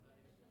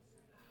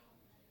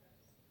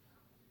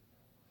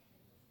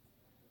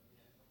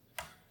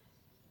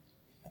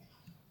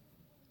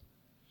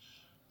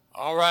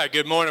All right,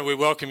 good morning. We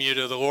welcome you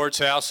to the Lord's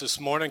house this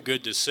morning.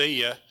 Good to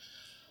see you.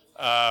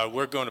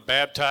 We're going to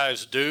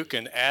baptize Duke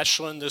and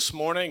Ashlyn this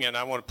morning, and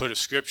I want to put a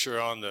scripture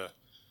on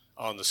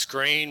the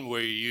screen.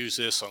 We use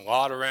this a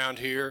lot around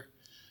here,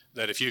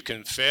 that if you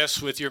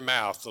confess with your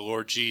mouth the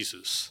Lord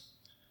Jesus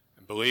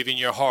and believe in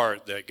your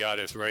heart that God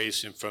hath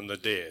raised him from the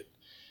dead,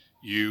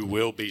 you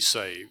will be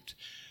saved.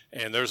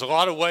 And there's a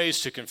lot of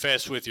ways to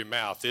confess with your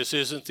mouth. This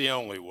isn't the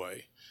only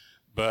way.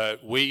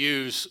 But we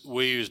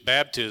use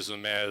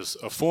baptism as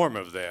a form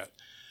of that.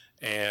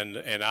 And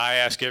I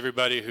ask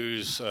everybody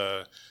who's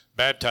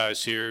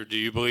baptized here, do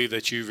you believe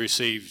that you've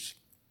received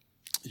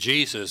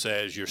Jesus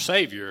as your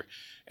Savior?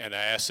 And I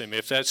ask them,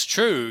 if that's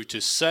true,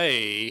 to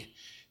say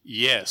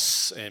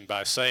yes. And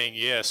by saying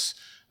yes,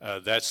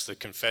 that's the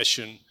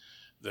confession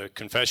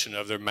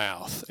of their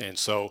mouth. And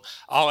so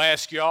I'll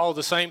ask you all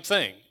the same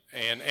thing.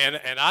 And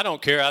I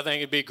don't care. I think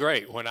it'd be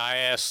great when I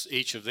ask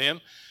each of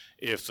them,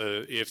 if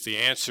the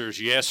answer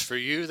is yes for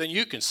you, then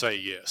you can say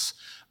yes.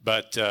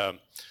 But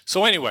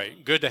so anyway,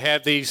 good to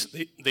have these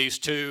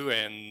two,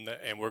 and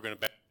we're going to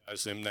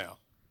baptize them now.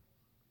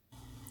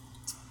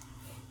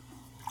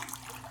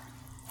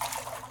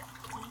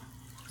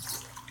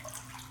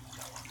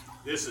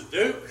 This is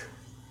Duke,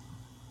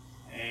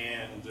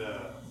 and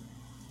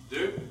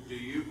Duke, do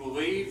you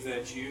believe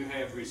that you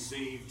have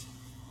received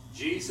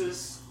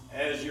Jesus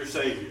as your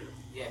Savior?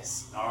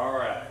 Yes. All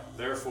right.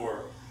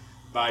 Therefore,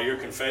 by your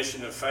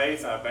confession of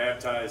faith, I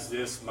baptize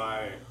this,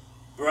 my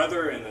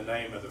brother, in the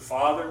name of the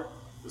Father,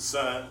 the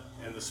Son,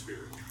 and the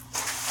Spirit.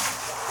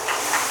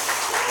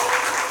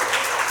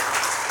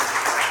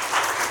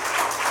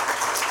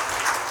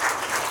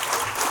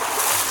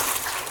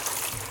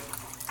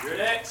 You're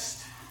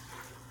next.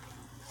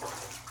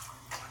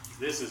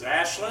 This is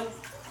Ashlyn,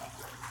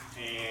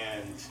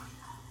 and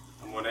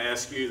I'm going to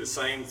ask you the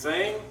same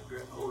thing.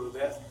 Grab hold of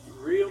that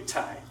real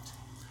tight.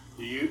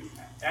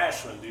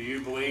 Ashlyn, do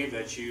you believe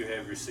that you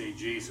have received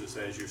Jesus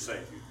as your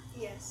Savior?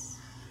 Yes.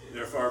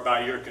 Therefore,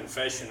 by your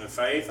confession of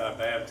faith, I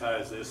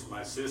baptize this,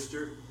 my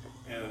sister,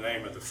 in the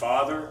name of the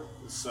Father,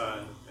 the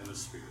Son, and the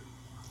Spirit.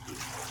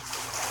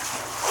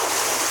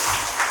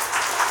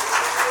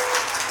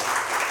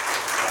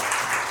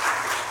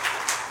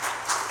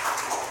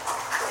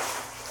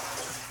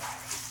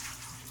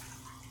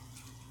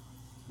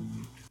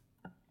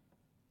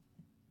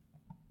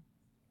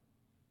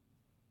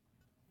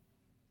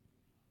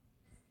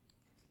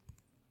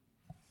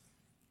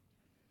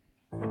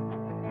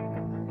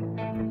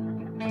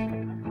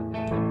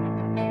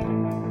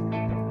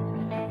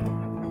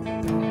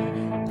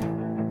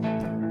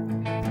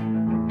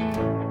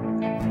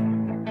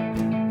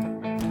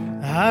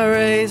 I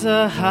raise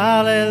a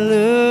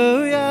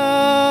hallelujah,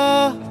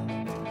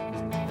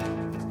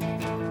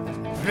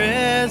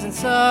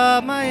 presence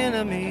of my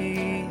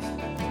enemies.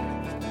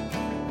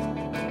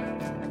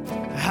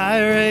 I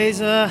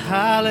raise a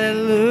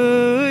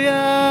hallelujah,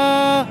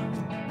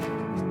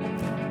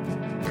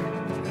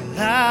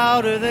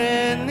 louder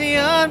than the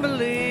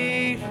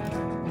unbelief.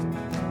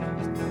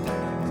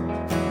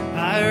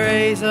 I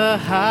raise a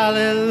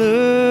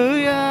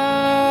hallelujah,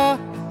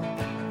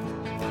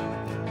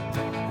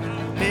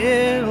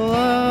 middle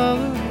of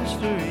the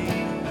mystery.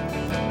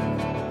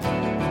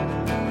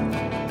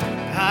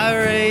 I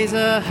raise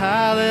a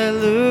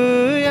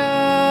hallelujah.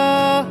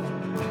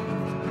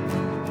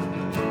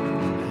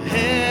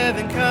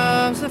 Heaven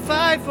comes to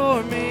fight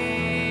for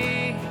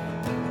me.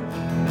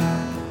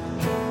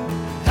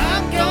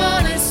 I'm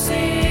gonna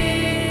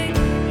sing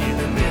in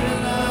the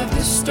middle of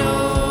the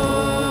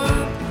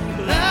storm,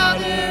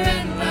 louder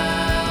and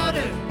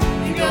louder.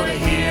 You're gonna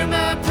hear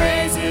my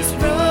praises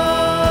roar.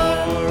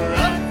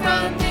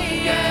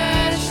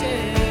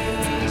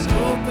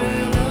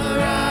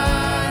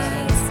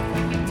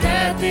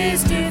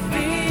 Is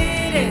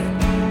defeated,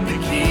 the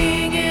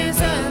King is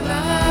alive.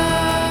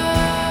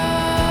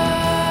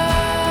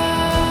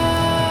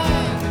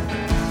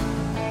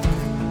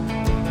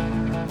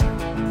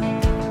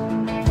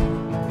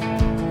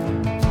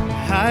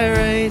 I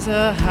raise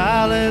a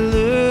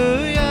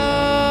hallelujah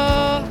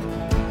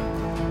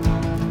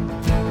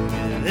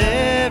with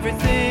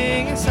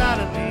everything inside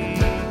of me.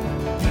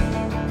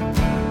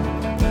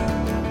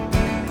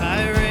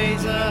 I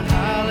raise a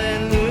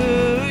hallelujah.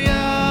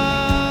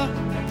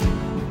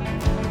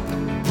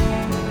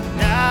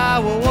 I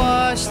will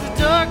watch the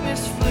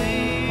darkness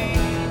flee.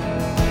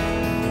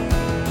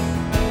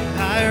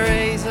 I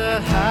raise a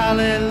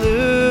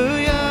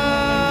hallelujah,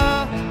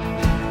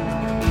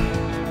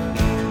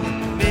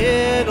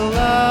 middle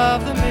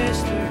of the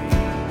mystery.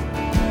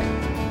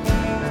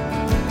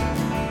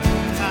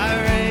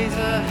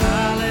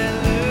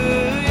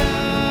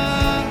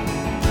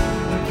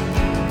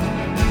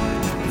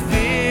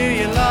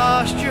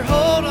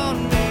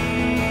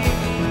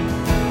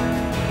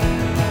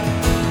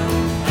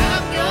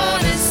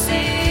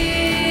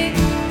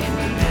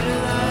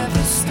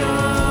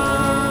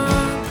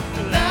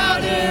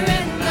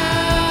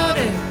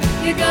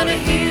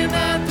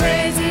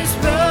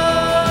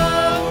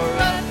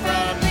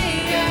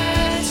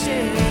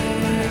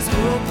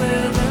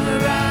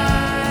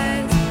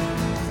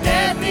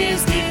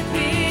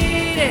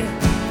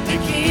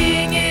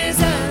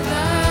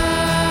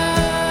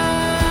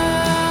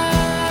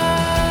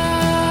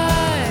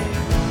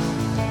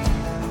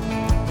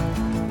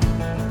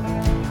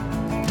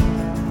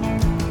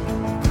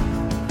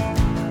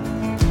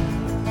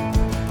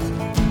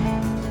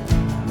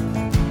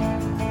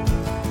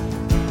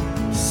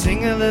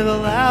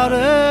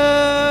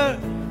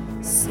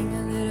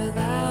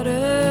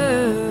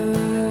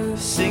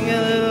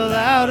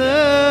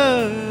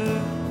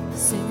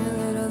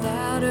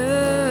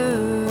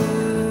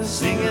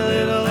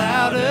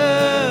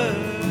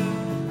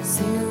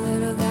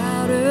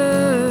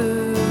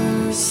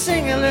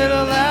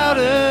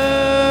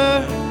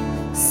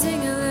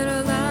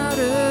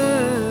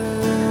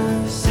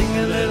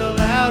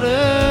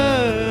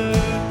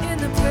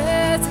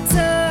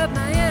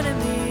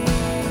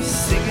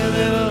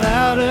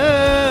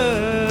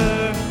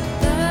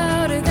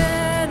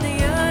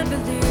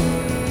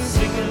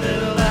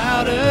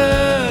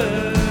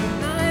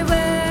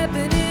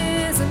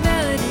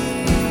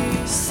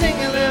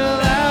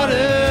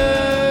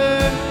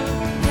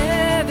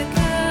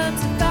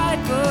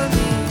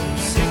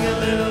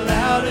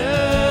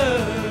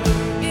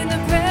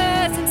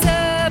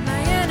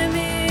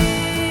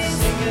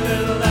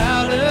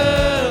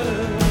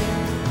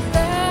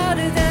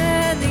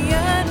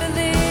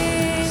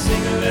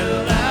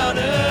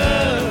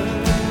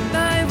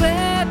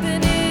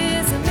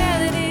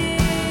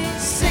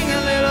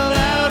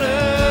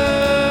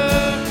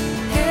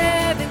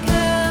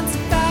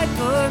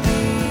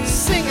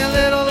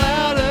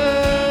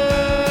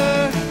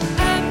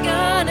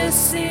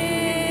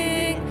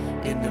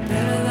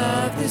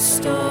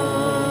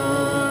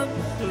 storm.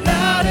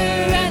 Louder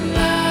and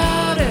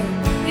louder,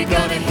 you're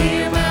gonna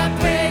hear my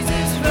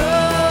praises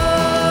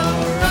roll.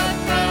 Right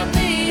from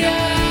the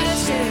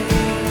ashes,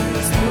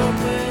 hope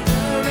will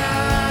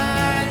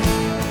arise.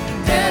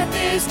 Death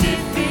is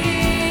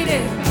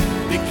defeated,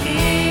 the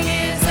King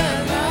is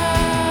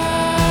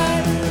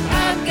alive.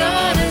 I'm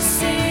gonna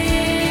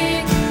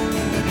sing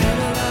in the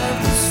middle of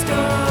the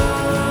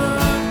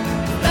storm.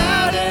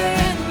 Louder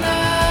and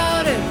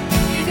louder,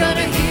 you're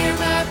gonna hear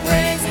my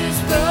praises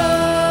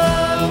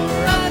roll.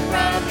 Right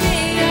from the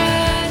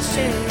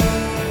ashes,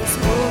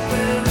 hope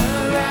will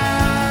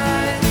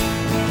arise.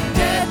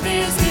 Death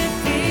is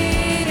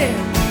defeated,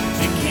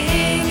 the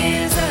King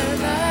is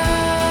alive.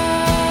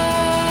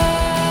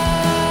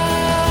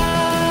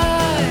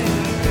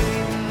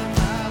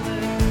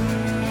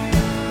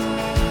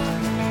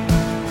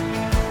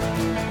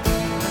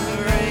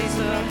 Raise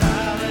a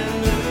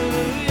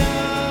hallelujah.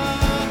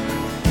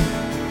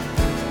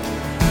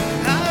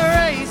 I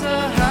raise a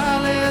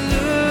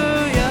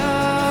hallelujah.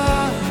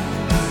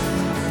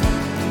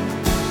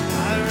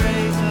 I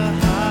raise a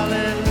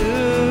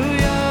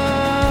hallelujah.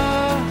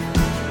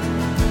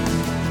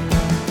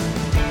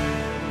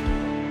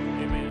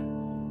 Amen.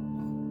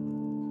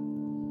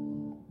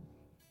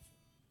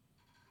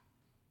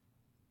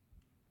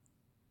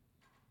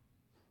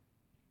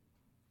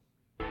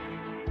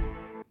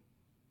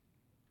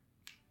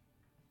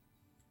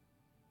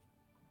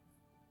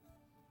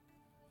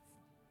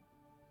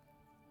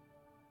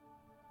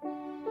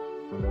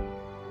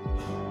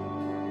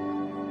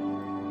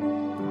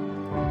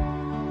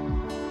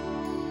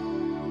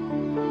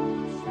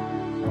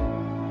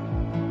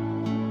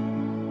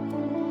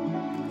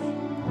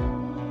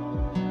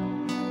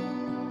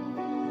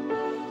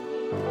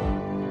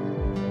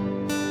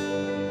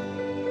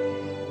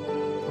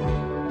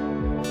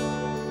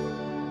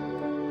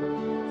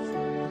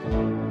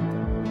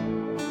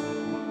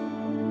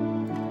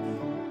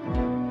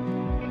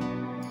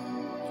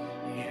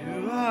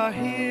 You are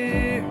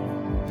here,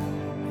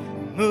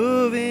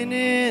 moving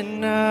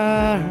in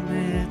our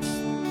midst.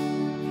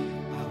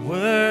 I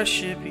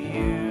worship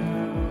you.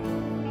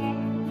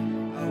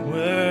 I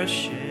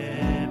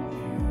worship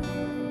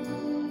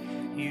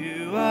you.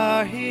 You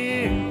are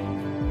here,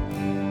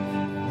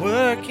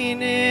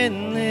 working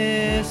in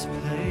this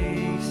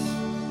place.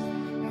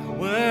 I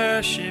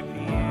worship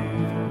you.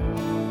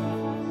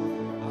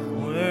 I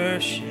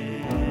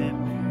worship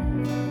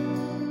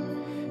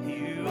you.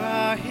 You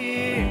are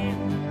here,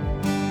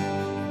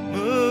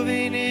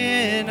 moving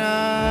in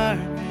our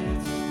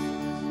midst.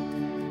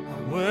 I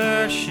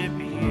worship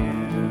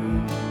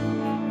you.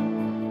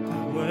 I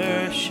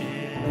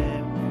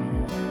worship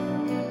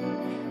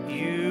you.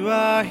 You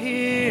are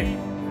here,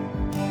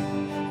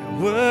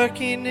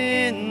 working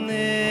in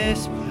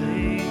this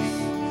place.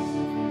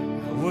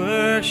 I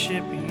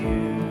worship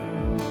you.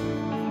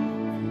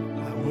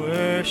 I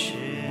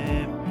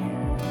worship you.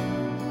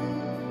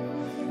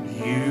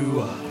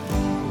 You are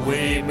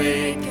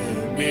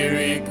Waymaker,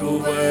 miracle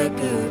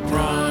worker,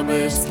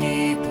 promise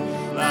keeper,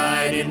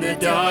 light in the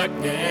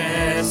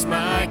darkness,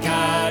 my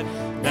God,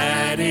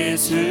 that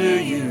is who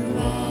you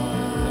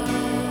are.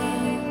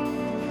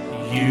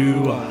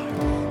 You are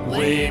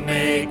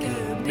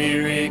Waymaker,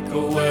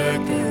 miracle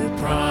worker,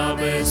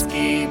 promise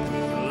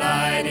keeper,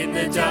 light in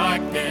the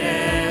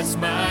darkness,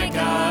 my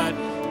God,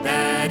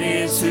 that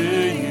is who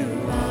you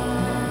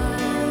are.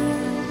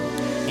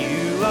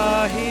 You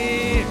are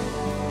here,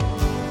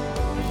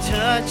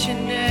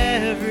 touching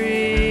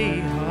every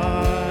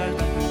heart.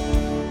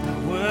 I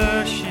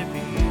worship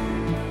you.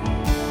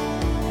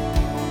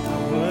 I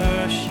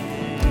worship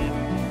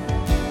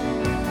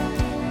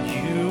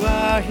you. You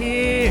are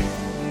here,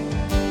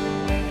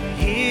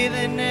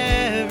 healing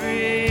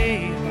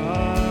every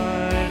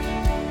heart.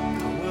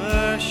 I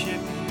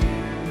worship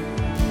you.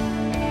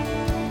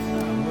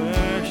 I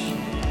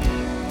worship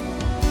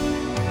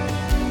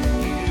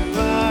you. You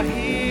are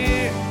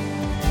here,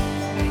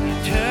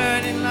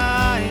 turning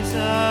lives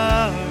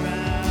around.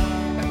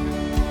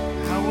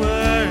 I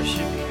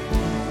worship you.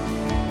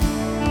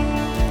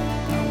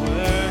 I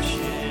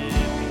worship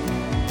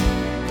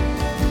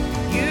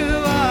you. You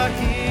are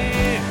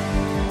here,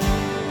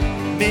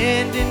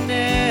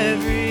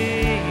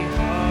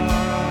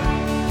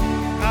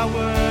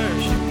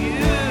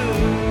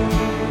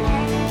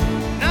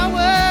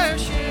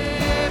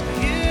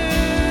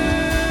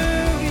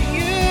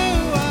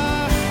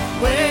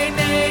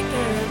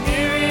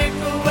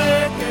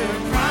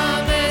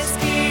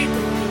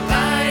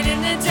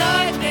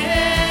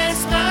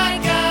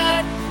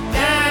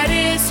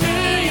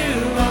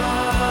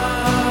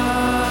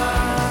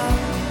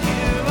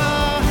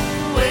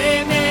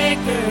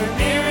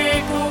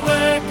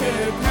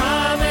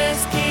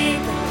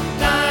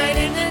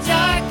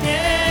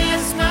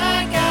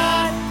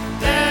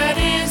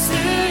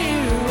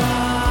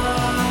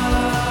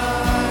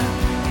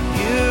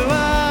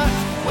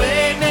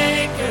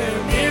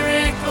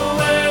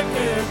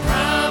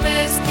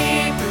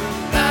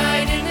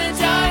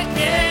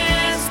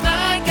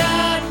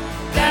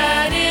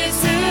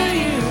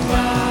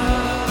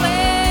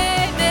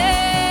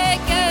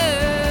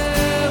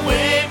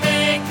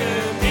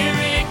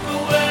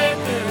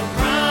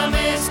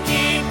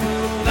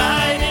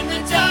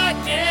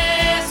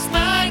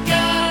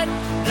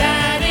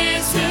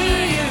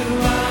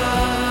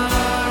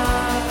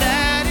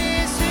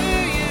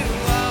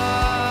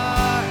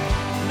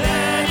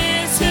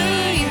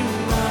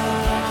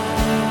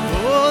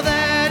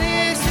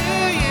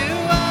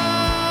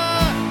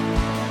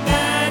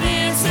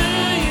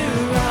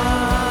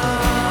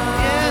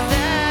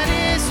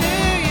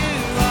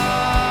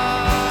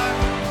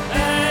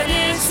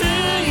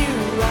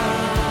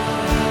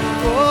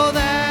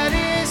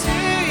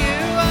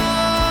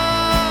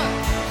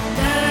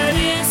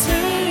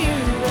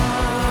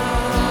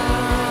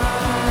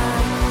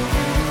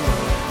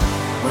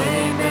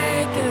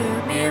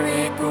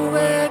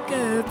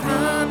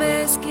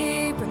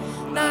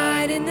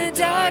 the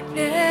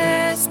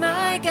darkness,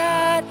 my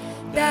God,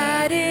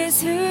 that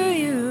is who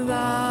you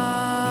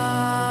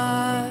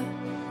are.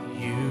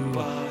 You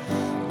are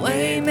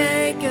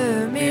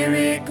Waymaker,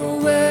 miracle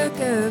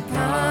worker,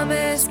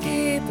 promise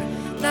keeper,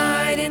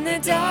 light in the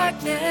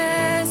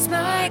darkness,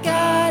 my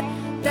God,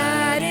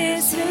 that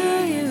is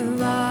who you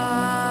are.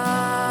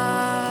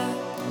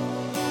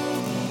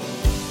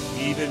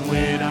 even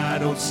when I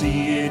don't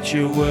see it,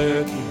 you're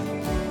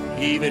working.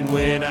 Even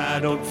when I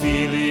don't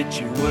feel it,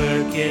 you're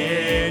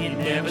working. You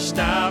never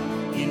stop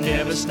working. You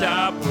never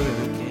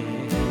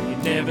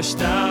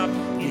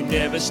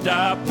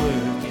stop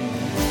working.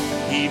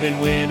 Even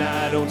when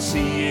I don't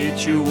see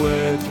it, you're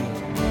working.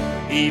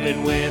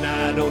 Even when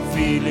I don't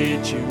feel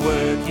it, you're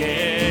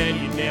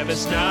working. You never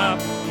stop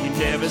working. You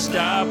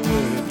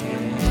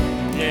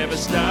never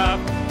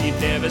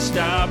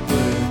stop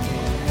working.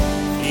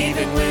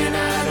 Even when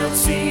I don't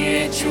see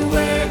it, you're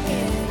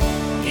working.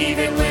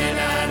 Even when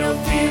I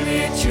don't feel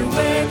it, you're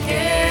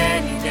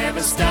working. You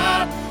never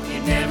stop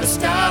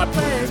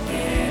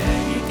working.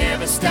 You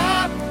never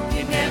stop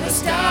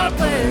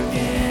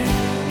working.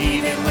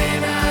 Even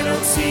when I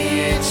don't see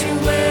it,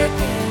 you're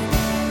working.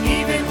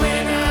 Even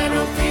when I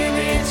don't feel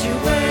it,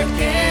 you're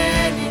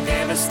working. You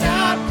never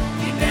stop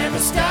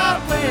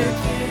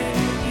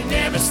working. You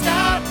never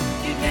stop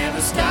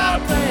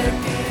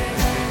working.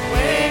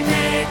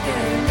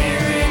 Waymaker,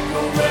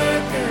 miracle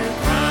worker,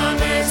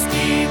 promise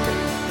keeper,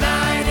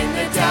 light in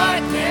the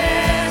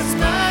darkness,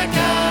 my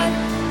God,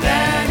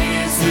 that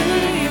is who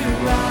you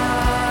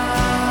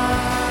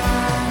are.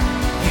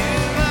 You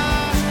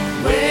are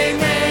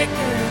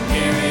waymaker,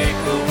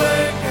 miracle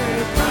worker,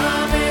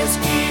 promise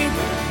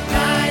keeper,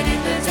 light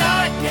in the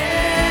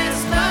darkness,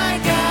 my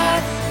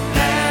God,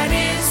 that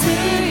is who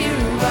you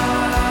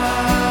are.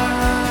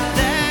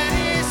 That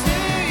is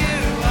who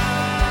you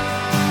are.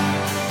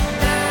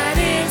 That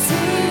is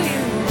who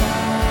you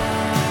are.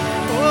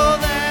 Oh,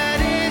 that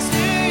is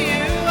who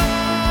you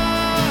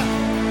are.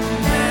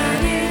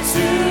 That is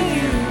who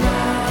you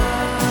are.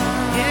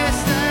 Yes,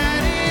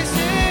 that is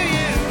who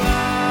you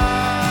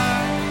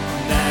are.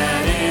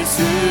 That is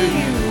who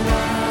you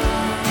are.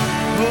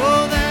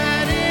 Oh,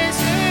 that is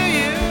who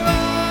you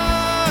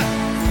are.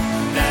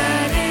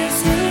 That is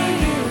who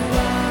you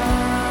are.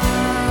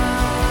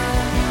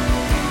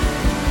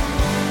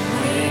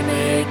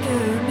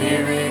 Waymaker,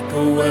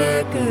 miracle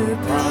worker,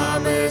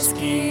 promise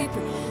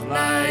keeper,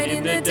 light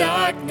in the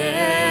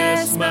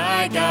darkness,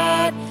 my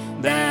God,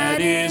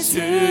 that is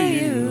who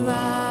you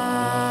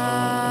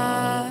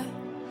are.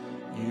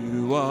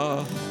 You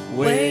are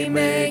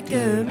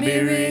Waymaker,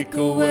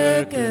 miracle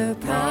worker,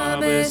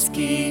 promise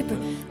keeper,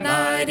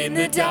 light in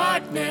the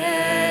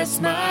darkness,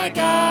 my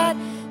God,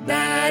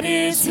 that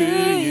is who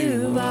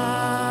you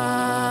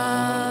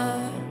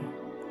are.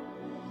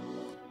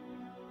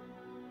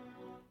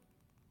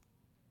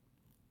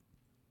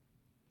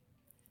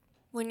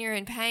 When you're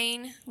in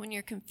pain, when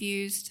you're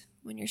confused,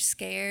 when you're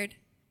scared,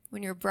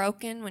 when you're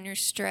broken, when you're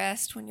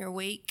stressed, when you're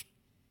weak,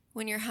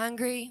 when you're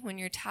hungry, when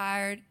you're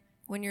tired,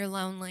 when you're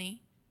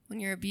lonely, when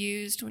you're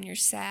abused, when you're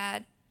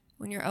sad,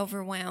 when you're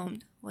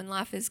overwhelmed, when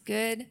life is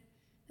good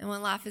and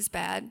when life is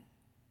bad,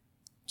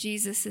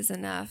 Jesus is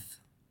enough.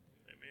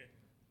 Amen.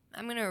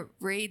 I'm going to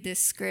read this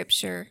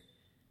scripture,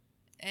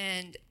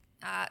 and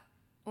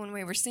when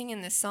we were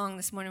singing this song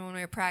this morning, when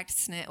we were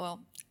practicing it,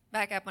 well,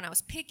 back up when I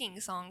was picking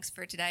songs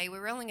for today, we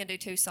were only going to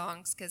do 2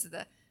 songs because of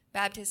the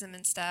baptism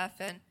and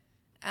stuff, and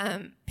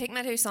picked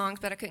my 2 songs,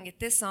 but I couldn't get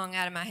this song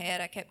out of my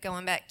head. I kept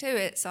going back to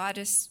it, so I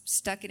just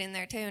stuck it in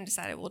there too and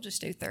decided we'll just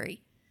do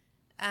 3.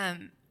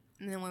 And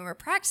then when we were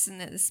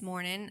practicing it this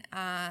morning,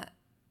 I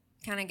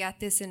kind of got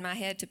this in my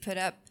head to put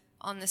up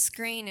on the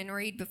screen and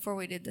read before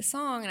we did the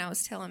song, and I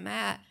was telling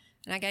Matt,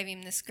 and I gave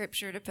him the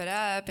scripture to put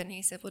up, and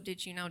he said, well,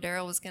 did you know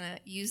Daryl was going to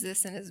use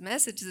this in his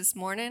message this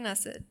morning? I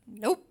said,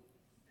 nope,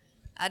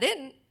 I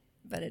didn't,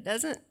 but it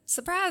doesn't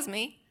surprise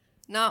me,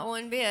 not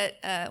one bit.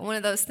 One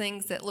of those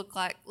things that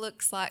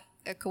looks like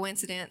a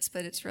coincidence,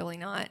 but it's really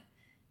not,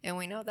 and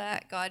we know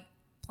that God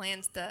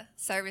plans the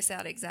service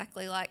out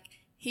exactly like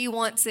He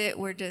wants it.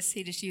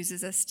 He just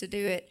uses us to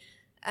do it.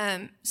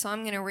 So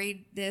I'm going to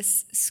read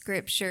this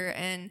scripture,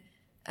 and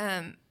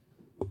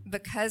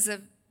because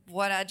of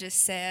what I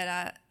just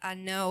said, I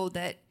know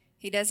that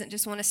He doesn't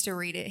just want us to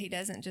read it. He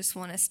doesn't just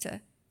want us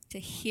to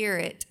hear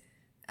it.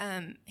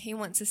 He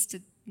wants us to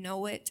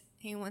know it.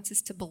 He wants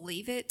us to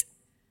believe it.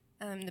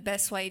 The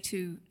best way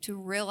to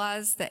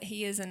realize that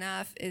He is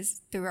enough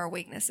is through our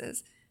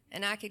weaknesses.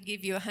 And I could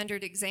give you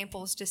 100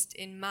 examples just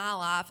in my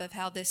life of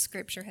how this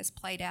scripture has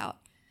played out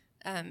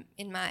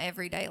in my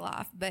everyday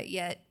life. But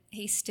yet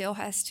He still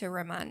has to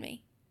remind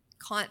me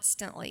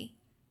constantly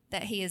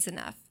that He is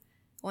enough.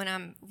 When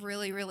I'm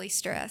really, really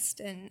stressed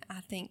and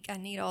I think I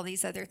need all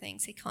these other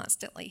things, He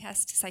constantly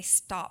has to say,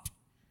 stop,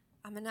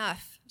 I'm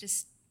enough.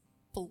 Just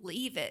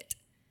believe it.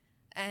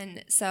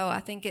 And so I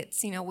think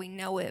it's, we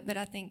know it, but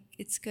I think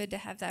it's good to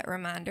have that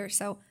reminder.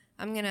 So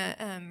I'm going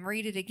to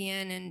read it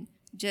again, and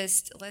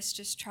let's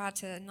just try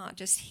to not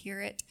just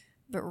hear it,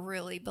 but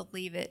really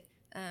believe it,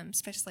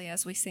 especially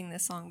as we sing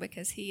this song,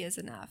 because He is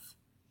enough.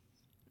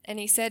 And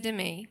he said to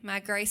me, My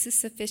grace is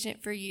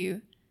sufficient for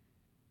you,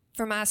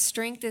 for my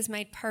strength is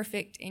made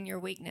perfect in your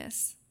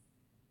weakness.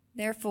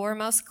 Therefore,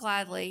 most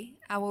gladly,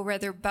 I will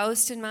rather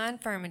boast in my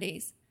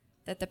infirmities,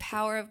 that the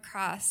power of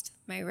Christ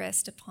may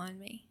rest upon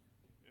me.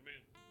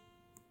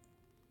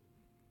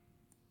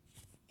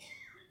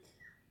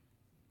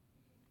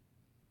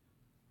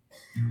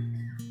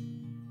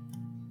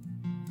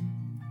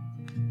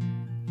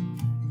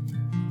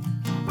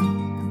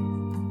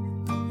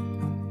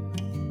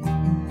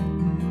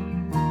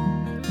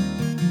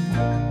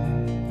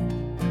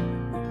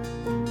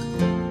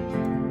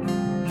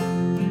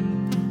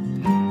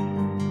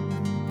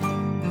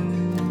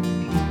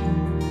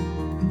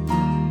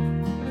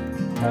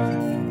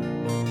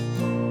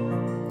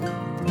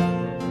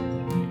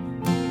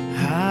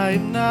 I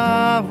am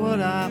not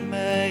what I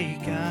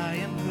make, I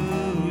am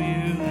who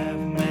you have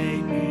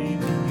made me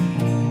to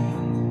be.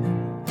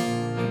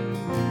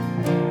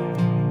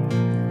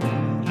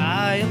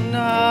 I am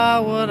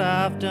not what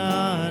I've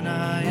done,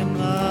 I am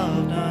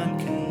loved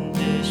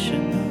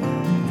unconditionally.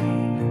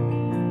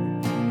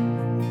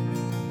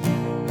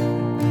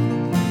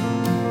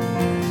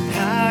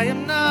 I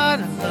am not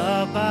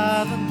loved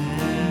by the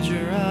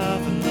measure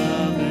of a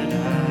love that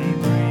I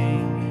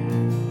bring.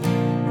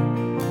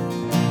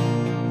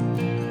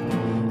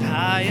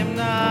 I am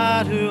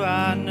not who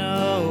I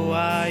know,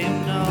 I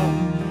am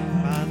known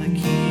by the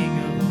King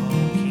of all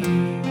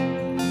kings.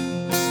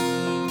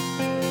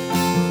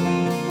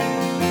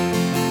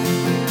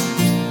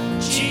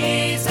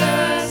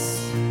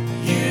 Jesus,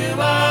 you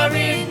are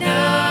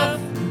enough.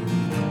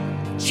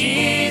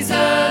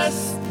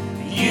 Jesus,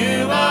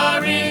 you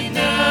are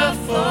enough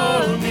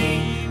for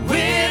me.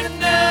 With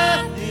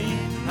nothing,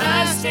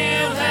 I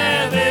still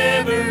have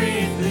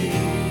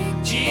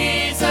everything.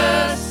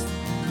 Jesus,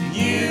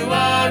 you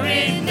are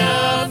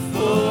enough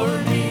for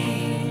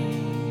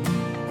me.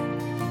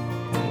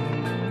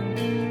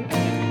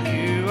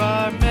 You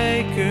are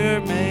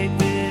maker made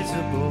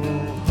visible,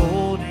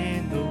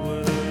 holding the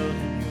world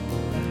in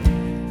your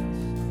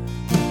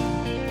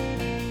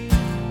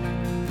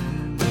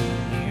hands.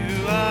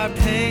 You are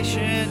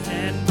patient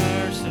and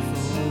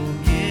merciful,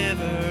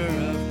 giver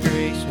of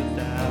grace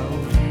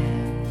without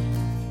end.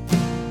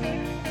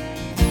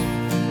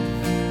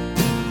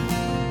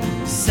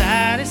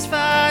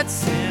 Satisfied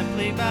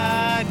simply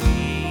by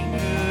being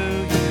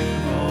who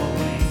you've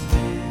always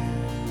been.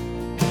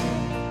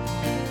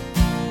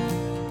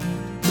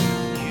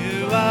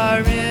 You are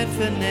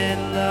infinite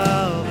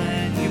love,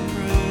 and you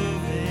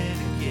prove it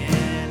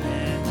again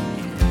and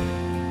again.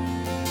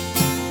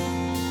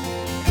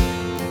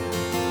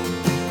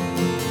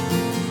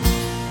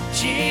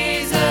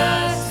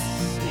 Jesus,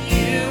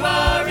 you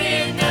are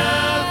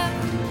enough.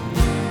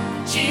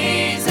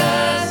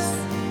 Jesus,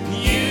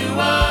 you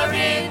are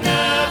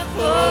enough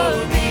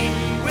for me.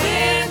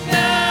 With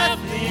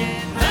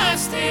nothing, I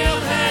still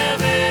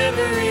have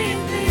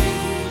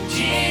everything.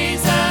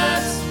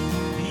 Jesus,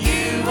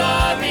 you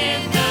are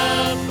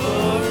enough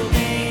for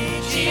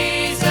me.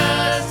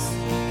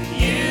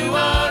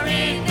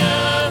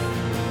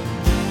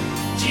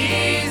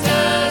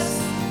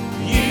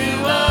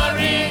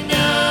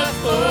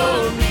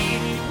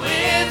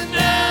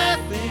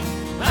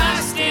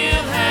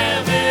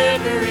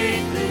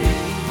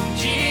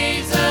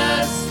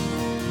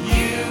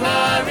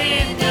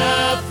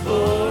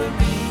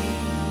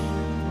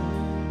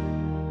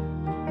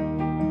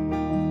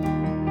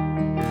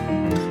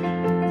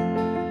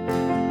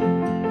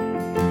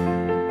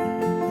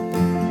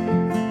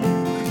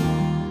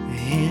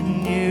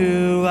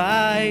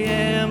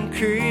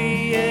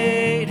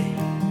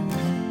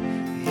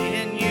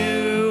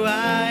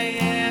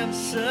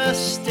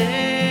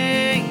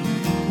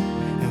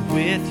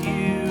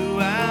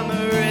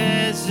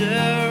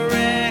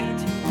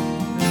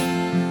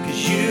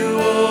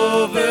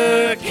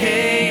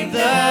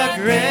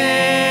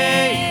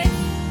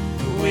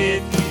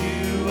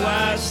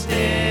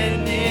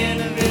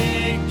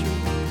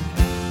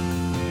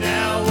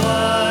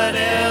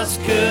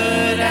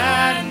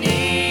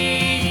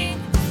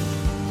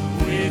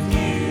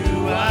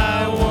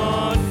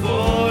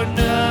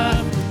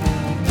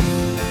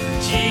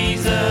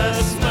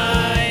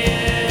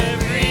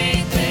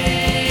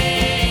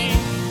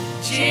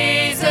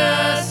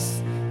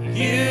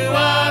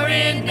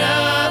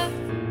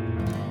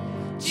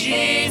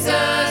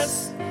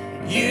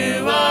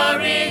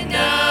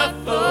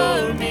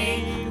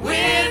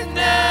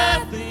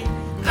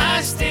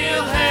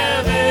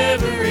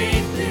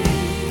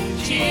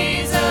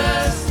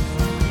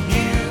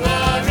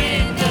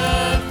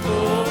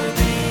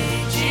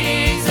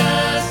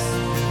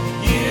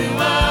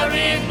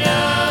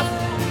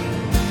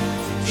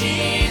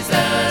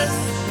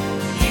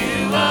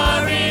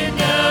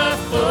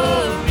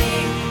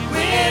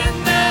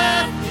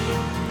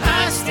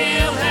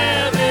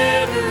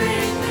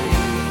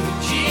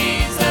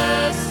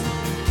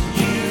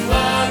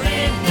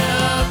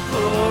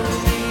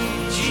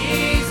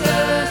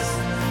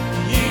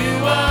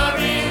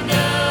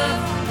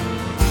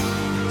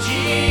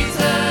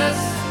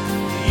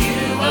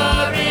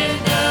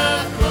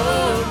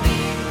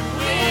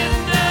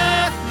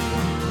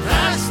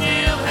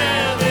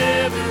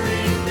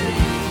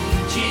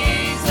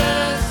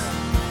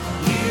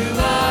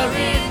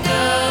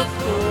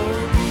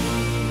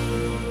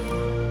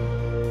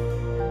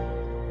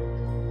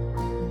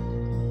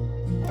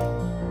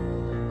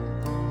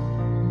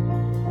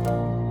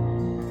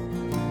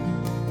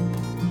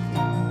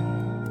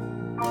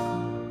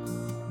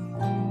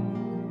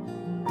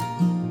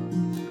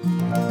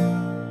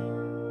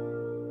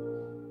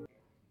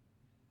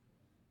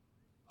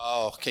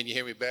 Oh, can you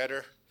hear me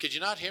better? Could you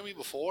not hear me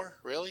before?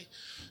 Really?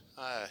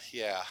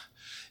 Yeah.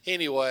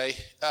 Anyway,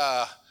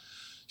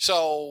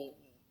 so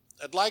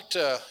I'd like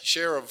to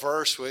share a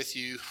verse with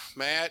you,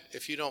 Matt,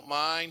 if you don't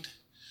mind.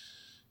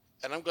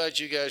 And I'm glad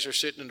you guys are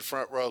sitting in the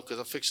front row because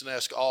I'm fixing to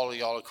ask all of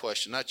y'all a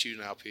question. Not you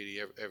now, Petey.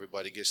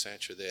 Everybody gets to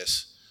answer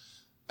this.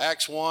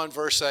 Acts 1,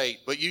 verse 8.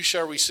 But you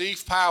shall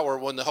receive power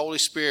when the Holy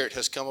Spirit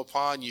has come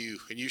upon you,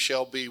 and you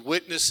shall be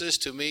witnesses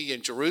to me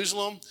in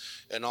Jerusalem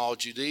and all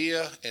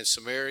Judea and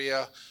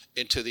Samaria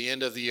and to the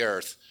end of the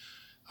earth.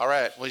 All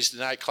right, Wednesday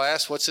night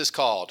class, what's this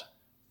called?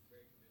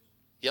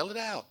 Yell it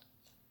out.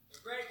 The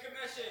Great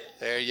Commission.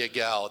 There you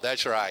go.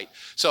 That's right.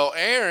 So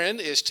Aaron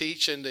is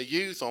teaching the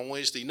youth on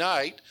Wednesday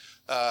night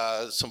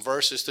some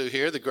verses through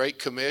here, the Great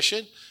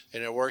Commission,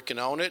 and they're working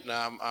on it, and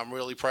I'm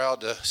really proud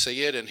to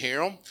see it and hear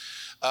them.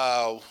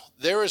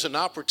 There is an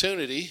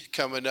opportunity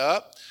coming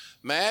up.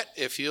 Matt,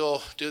 if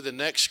you'll do the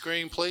next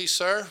screen, please,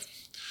 sir.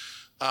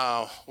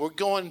 We're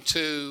going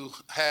to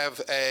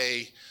have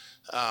a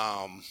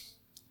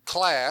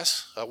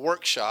class, a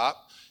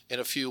workshop in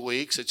a few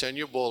weeks. It's in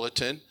your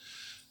bulletin.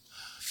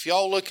 If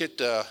y'all look at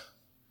the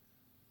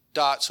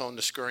dots on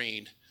the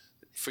screen,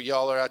 for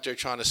y'all that are out there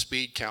trying to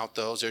speed count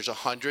those, there's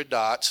 100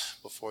 dots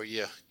before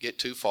you get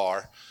too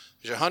far.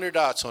 There's 100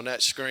 dots on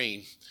that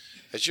screen.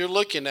 As you're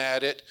looking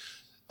at it,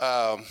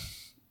 the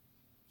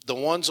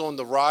ones on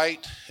the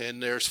right,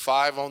 and there's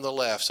 5 on the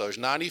left. So there's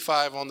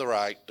 95 on the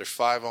right, there's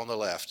 5 on the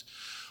left.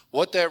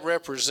 What that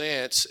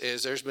represents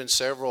is there's been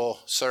several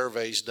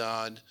surveys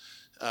done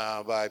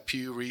by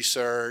Pew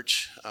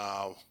Research,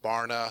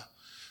 Barna,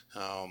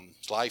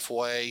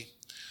 Lifeway.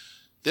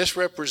 This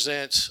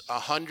represents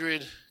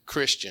 100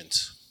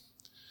 Christians.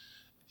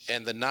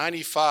 And the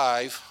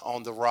 95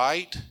 on the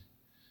right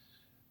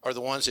are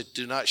the ones that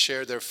do not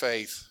share their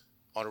faith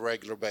on a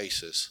regular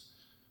basis.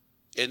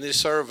 In these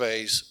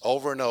surveys,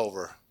 over and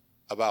over,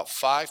 about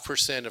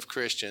 5% of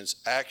Christians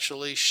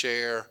actually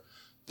share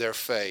their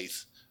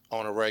faith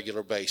on a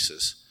regular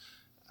basis.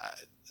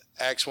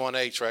 Acts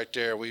 1:8 right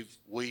there,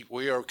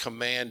 we are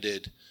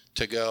commanded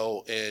to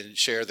go and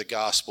share the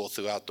gospel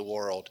throughout the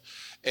world.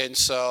 And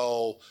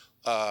so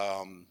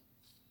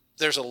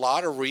there's a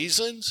lot of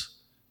reasons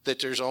that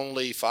there's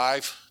only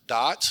 5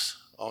 dots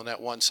on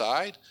that one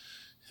side.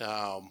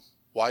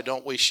 Why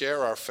don't we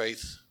share our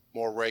faith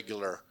more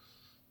regular?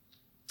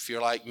 If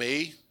you're like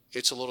me,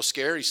 it's a little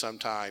scary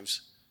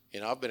sometimes.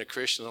 You know, I've been a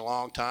Christian a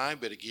long time,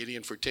 been a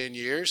Gideon for 10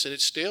 years, and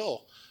it's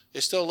still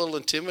a little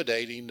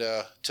intimidating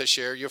to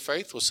share your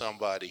faith with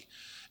somebody.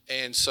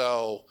 And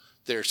so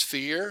there's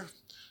fear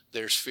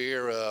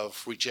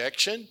of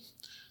rejection,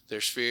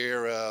 there's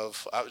fear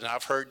of, and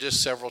I've heard this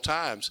several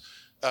times,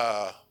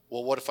 well,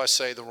 what if I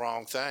say the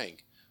wrong thing?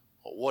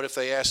 What if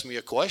they ask me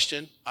a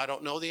question I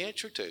don't know the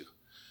answer to?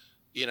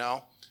 You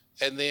know?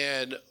 And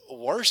then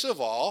worst of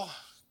all,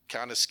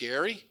 kind of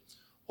scary,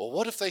 well,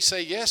 what if they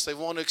say yes, they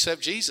want to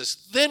accept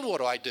Jesus? Then what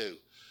do I do?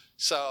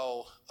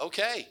 So,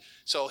 okay.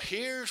 So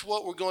here's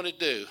what we're going to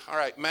do. All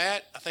right,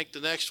 Matt, I think the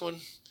next one.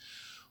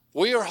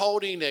 We are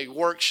holding a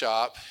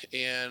workshop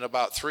in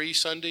about 3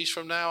 Sundays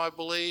from now, I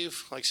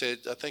believe. Like I said,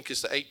 I think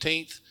it's the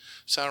 18th.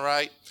 Sound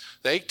right?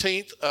 The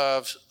 18th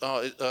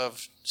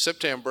of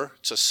September.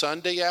 It's a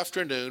Sunday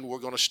afternoon. We're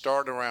going to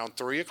start around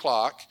 3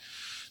 o'clock.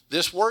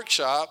 This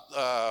workshop,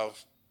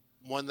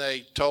 when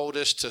they told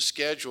us to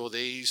schedule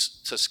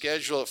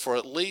it for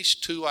at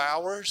least 2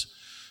 hours,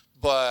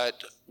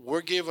 but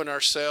we're giving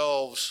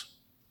ourselves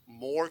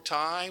more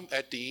time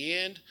at the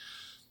end.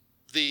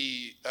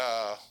 The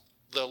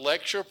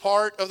lecture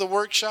part of the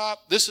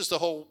workshop, this is the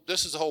whole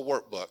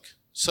workbook.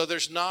 So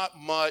there's not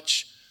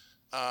much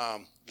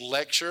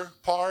lecture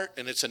part,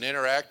 and it's an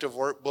interactive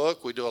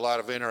workbook. We do a lot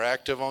of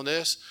interactive on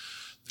this.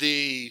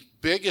 The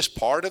biggest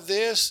part of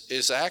this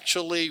is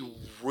actually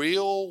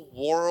real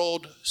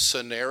world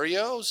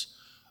scenarios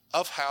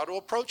of how to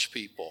approach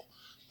people,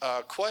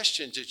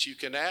 questions that you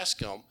can ask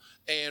them,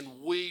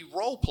 and we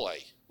role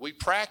play. We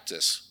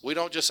practice. We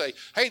don't just say,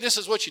 hey, this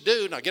is what you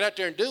do, now get out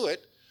there and do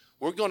it.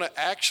 We're going to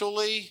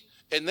actually,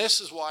 and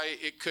this is why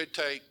it could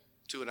take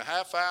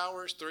 2.5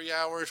 hours, 3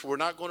 hours. We're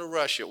not going to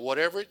rush it,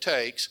 whatever it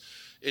takes,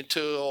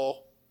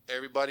 until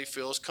everybody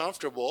feels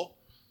comfortable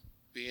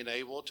being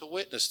able to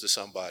witness to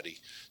somebody.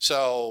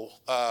 So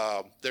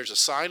there's a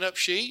sign-up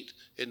sheet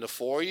in the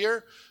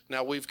foyer.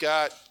 Now we've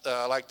got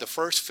like the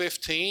first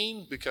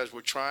 15, because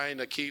we're trying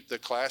to keep the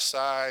class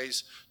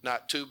size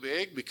not too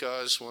big,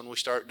 because when we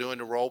start doing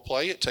the role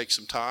play, it takes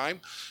some time.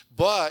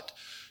 But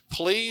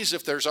please,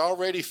 if there's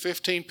already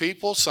 15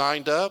 people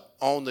signed up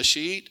on the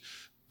sheet,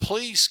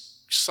 please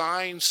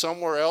sign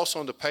somewhere else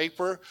on the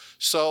paper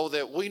so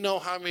that we know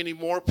how many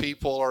more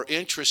people are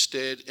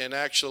interested in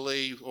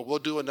actually, we'll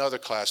do another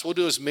class. We'll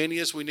do as many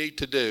as we need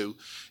to do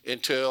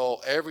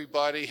until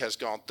everybody has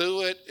gone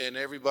through it and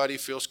everybody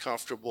feels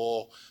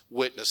comfortable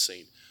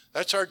witnessing.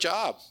 That's our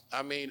job.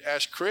 I mean,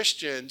 as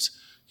Christians,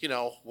 you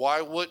know,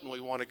 why wouldn't we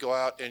want to go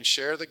out and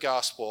share the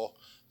gospel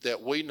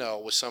that we know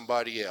with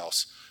somebody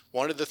else?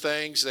 One of the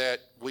things that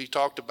we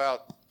talked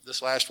about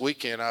this last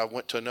weekend, I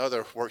went to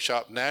another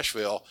workshop in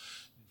Nashville.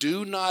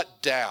 do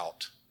not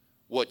doubt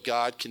what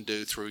God can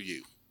do through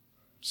you.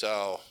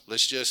 So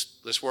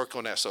let's work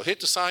on that. So hit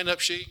the sign up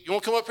sheet. You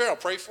want to come up here? I'll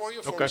pray for you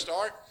before we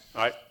start.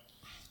 All right.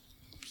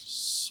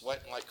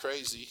 Sweating like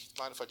crazy.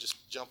 Mind if I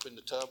just jump in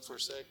the tub for a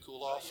sec,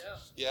 cool off?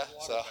 Yeah.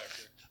 So,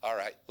 all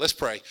right, let's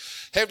pray.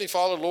 Heavenly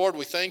Father, Lord,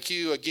 we thank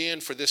you again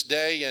for this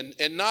day,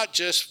 and not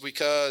just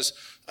because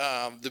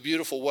the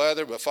beautiful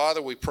weather, but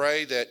Father, we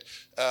pray that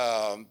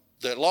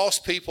that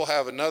lost people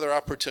have another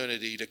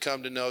opportunity to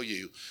come to know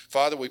you.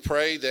 Father, we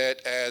pray that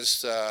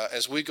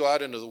as we go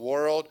out into the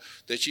world,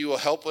 that you will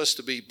help us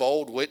to be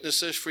bold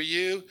witnesses for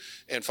you.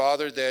 And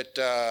Father,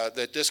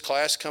 that this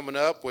class coming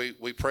up,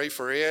 we pray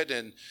for it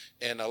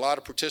and a lot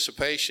of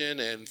participation.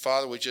 And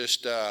Father,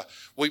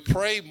 we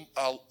pray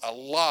a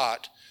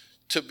lot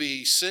to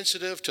be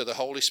sensitive to the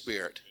Holy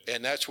Spirit,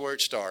 and that's where it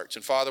starts.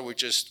 And Father, we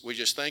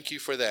just thank you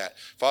for that.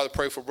 Father,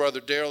 pray for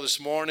Brother Daryl this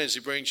morning as he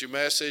brings your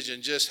message,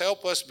 and just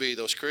help us be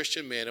those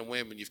Christian men and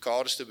women you've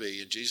called us to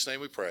be. In Jesus'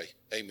 name we pray.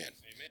 Amen.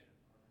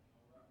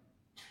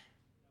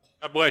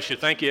 God bless you.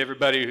 Thank you,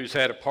 everybody who's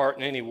had a part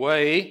in any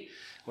way.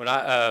 When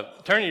I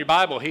turn in your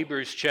Bible,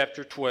 Hebrews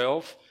chapter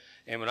 12,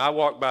 and when I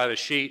walked by the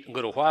sheet a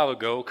little while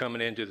ago,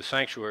 coming into the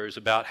sanctuary, it's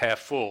about half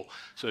full.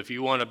 So if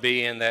you want to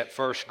be in that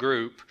first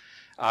group,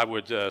 I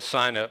would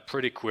sign up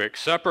pretty quick.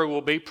 Supper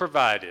will be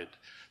provided.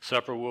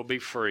 Supper will be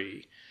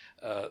free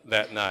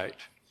that night.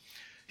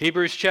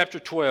 Hebrews chapter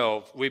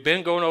 12. We've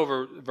been going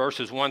over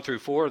verses 1 through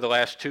 4 the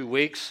last 2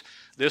 weeks.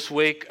 This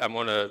week, I'm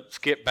going to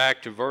skip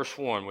back to verse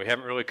 1. We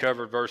haven't really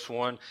covered verse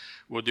 1.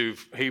 We'll do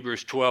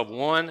Hebrews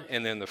 12:1,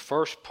 and then the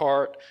first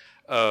part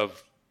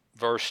of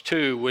verse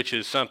 2, which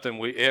is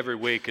something every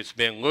week it's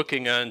been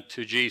looking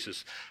unto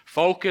Jesus.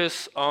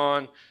 Focus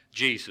on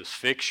Jesus.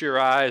 Fix your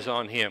eyes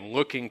on him,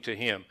 looking to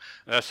him.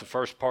 That's the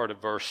first part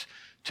of verse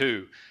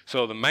 2.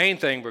 So the main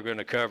thing we're going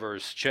to cover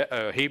is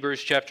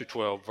Hebrews chapter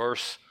 12,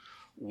 verse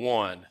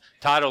 1.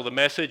 Title of the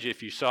message,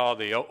 if you saw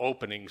the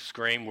opening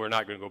screen, we're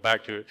not going to go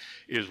back to it,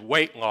 is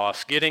weight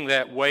loss, getting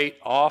that weight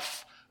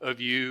off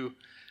of you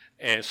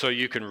and so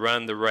you can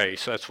run the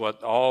race. That's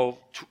what all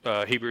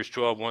Hebrews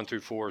 12, 1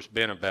 through 4 has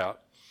been about.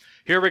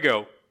 Here we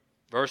go.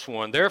 Verse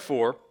 1.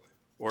 Therefore,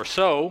 or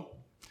so,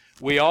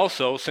 we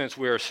also, since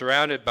we are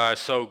surrounded by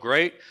so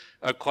great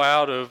a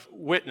cloud of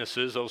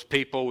witnesses, those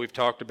people we've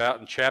talked about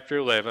in chapter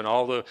 11,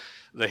 all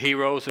the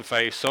heroes of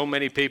faith, so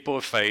many people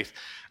of faith,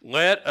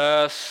 let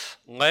us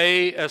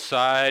lay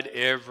aside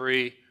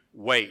every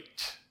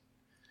weight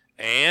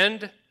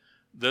and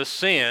the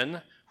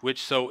sin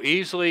which so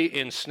easily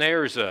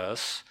ensnares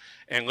us,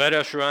 and let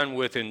us run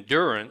with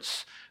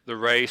endurance the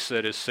race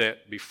that is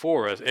set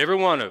before us. Every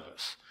one of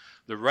us.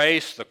 The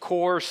race, the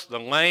course, the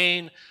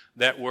lane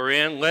that we're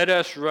in. Let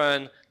us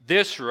run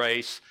this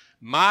race,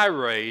 my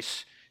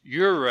race,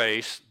 your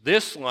race,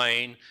 this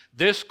lane,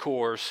 this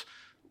course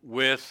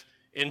with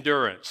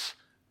endurance.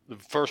 The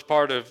first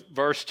part of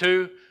verse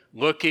 2,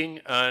 looking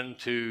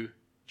unto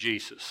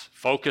Jesus.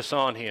 Focus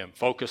on him.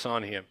 Focus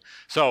on him.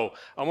 So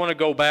I want to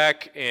go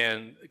back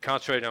and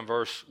concentrate on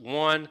verse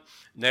 1.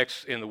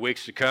 Next, in the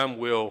weeks to come,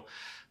 we'll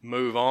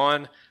move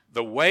on.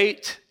 The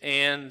weight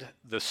and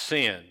the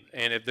sin.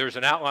 And if there's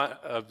an outline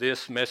of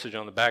this message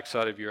on the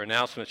backside of your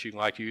announcements, you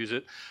can use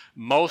it.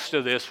 Most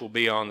of this will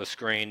be on the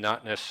screen,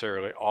 not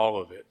necessarily all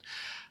of it.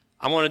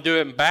 I want to do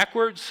it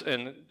backwards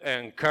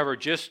and cover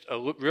just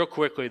real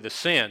quickly the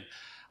sin.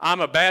 I'm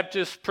a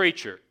Baptist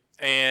preacher,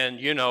 and,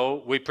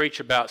 we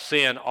preach about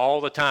sin all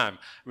the time.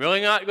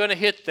 Really not going to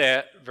hit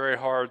that very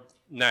hard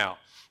now.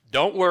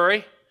 Don't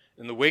worry.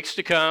 In the weeks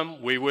to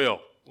come, we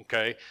will.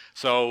 Okay,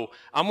 so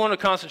I'm going to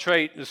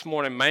concentrate this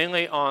morning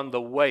mainly on the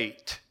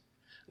weight,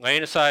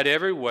 laying aside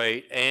every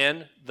weight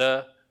and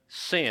the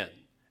sin.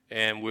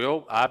 And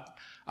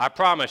I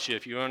promise you,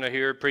 if you want to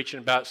hear preaching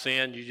about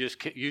sin,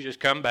 you just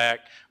come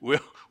back. We'll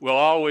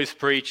always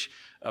preach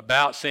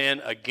about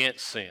sin,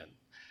 against sin.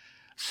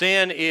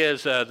 Sin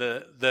is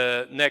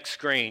the next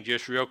screen,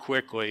 just real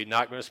quickly.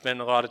 Not going to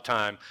spend a lot of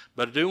time,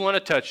 but I do want to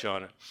touch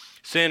on it.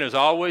 Sin is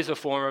always a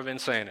form of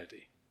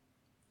insanity.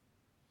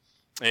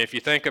 And if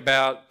you think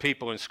about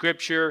people in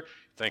Scripture,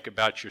 think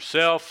about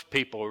yourself,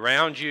 people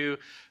around you,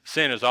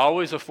 sin is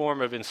always a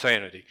form of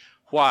insanity.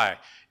 Why?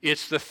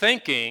 It's the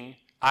thinking,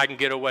 I can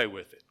get away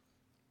with it.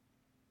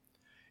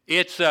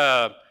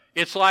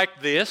 It's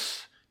like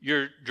this.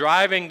 You're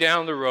driving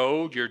down the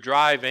road,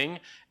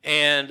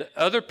 and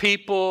other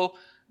people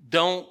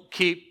don't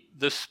keep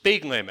the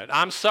speed limit.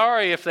 I'm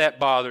sorry if that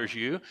bothers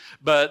you,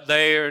 but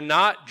they are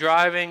not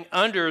driving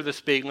under the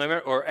speed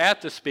limit or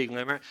at the speed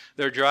limit.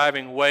 They're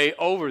driving way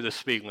over the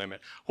speed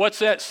limit. What's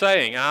that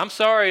saying? I'm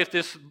sorry if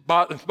this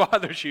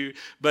bothers you,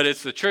 but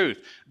it's the truth.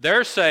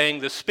 They're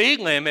saying the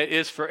speed limit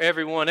is for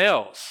everyone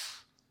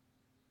else,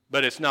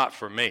 but it's not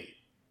for me.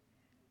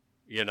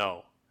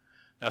 Now,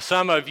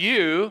 some of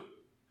you,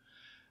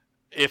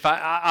 if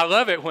I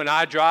love it when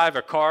I drive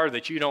a car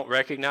that you don't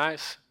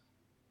recognize.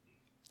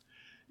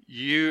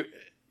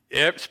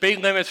 Speed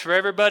limit's for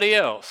everybody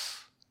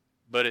else,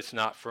 but it's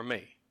not for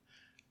me.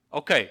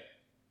 Okay,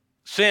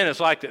 sin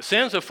is like that.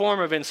 Sin's a form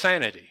of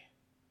insanity.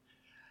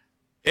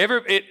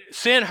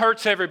 Sin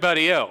hurts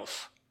everybody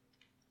else,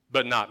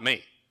 but not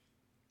me.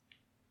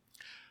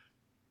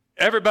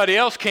 Everybody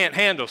else can't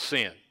handle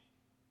sin,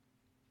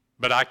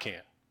 but I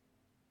can.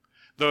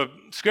 The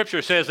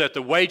scripture says that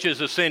the wages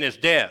of sin is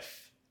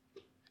death.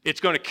 It's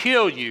going to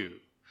kill you.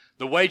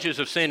 The wages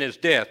of sin is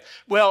death.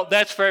 Well,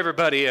 that's for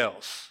everybody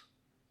else,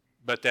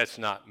 but that's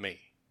not me.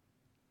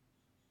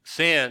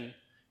 Sin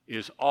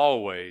is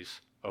always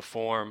a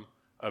form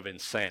of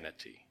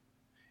insanity.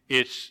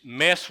 It's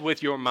mess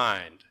with your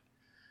mind.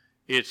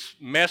 It's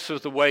mess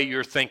with the way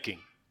you're thinking.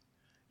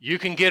 You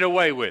can get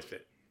away with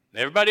it.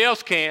 Everybody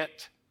else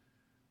can't,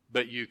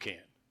 but you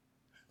can.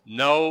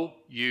 No,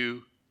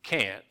 you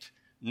can't.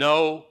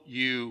 No,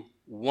 you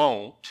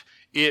won't.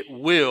 It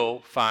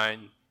will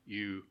find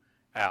you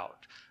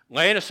out.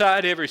 Laying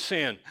aside every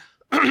sin,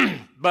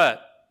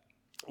 but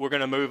we're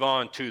going to move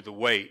on to the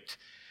weight.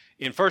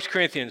 In 1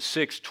 Corinthians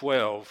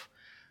 6:12,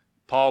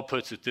 Paul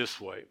puts it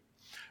this way.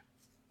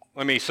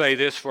 Let me say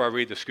this before I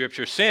read the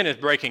scripture. Sin is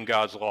breaking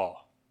God's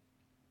law.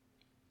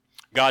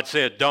 God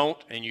said don't,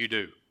 and you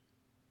do.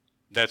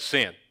 That's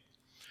sin.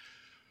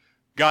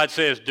 God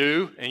says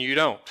do, and you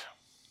don't.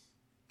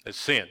 That's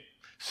sin.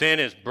 Sin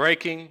is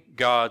breaking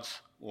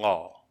God's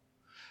law.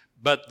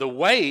 But the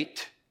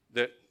weight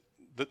that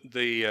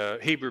the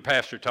Hebrew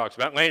pastor talks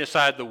about, laying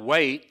aside the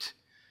weight,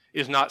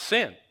 is not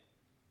sin.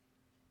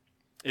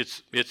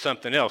 It's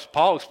something else.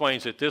 Paul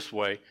explains it this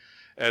way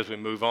as we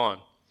move on.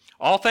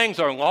 All things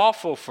are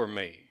lawful for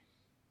me.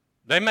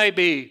 They may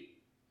be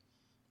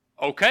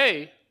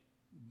okay.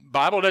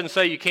 Bible doesn't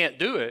say you can't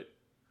do it.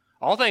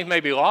 All things may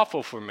be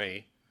lawful for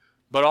me,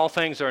 but all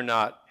things are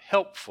not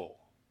helpful.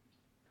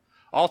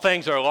 All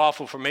things are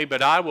lawful for me,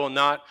 but I will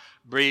not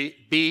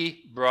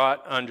be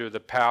brought under the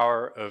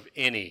power of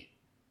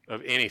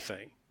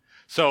anything.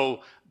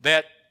 So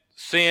that's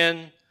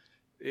sin,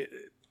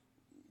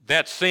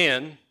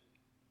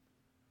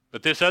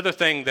 but this other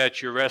thing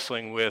that you're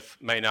wrestling with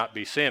may not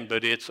be sin,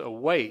 but it's a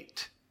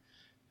weight.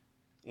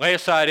 Lay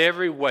aside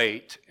every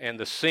weight and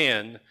the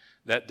sin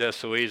that does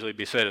so easily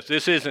beset us.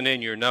 This isn't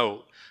in your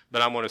note,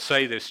 but I'm going to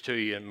say this to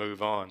you and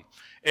move on.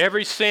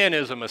 Every sin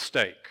is a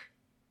mistake,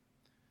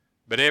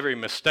 but every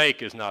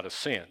mistake is not a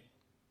sin.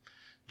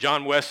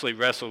 John Wesley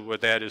wrestled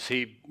with that as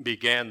he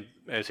began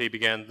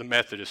the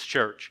Methodist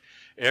Church.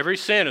 Every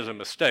sin is a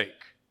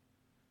mistake,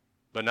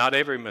 but not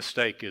every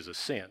mistake is a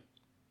sin.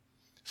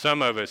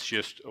 Some of it's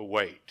just a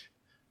weight.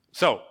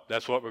 So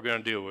that's what we're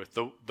going to deal with,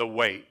 the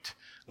weight.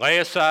 Lay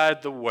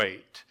aside the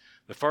weight.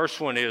 The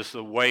first one is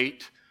the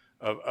weight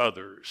of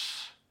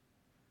others.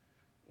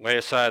 Lay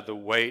aside the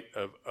weight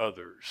of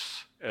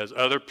others as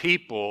other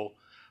people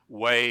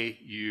weigh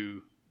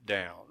you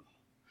down.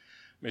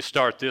 Let me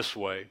start this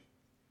way.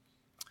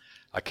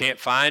 I can't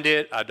find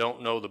it. I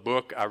don't know the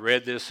book I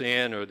read this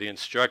in or the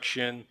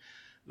instruction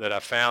that I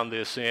found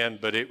this in,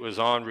 but it was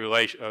on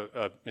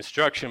an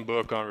instruction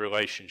book on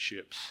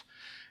relationships,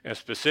 and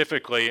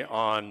specifically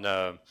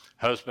on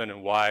husband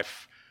and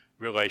wife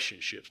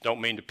relationships. Don't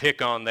mean to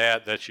pick on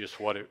that. That's just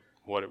what it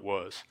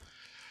was.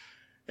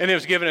 And it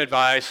was giving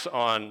advice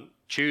on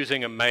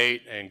choosing a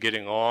mate and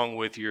getting along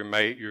with your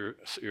mate,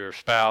 your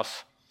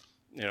spouse,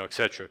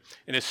 etc.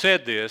 And it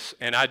said this,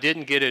 and I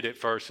didn't get it at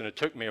first, and it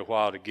took me a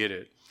while to get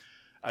it.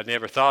 I'd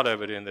never thought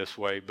of it in this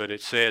way, but it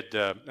said,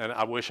 and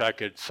I wish I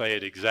could say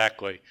it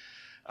exactly.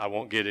 I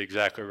won't get it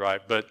exactly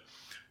right, but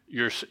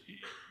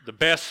the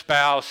best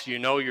spouse,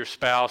 your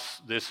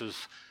spouse, this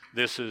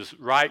is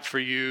right for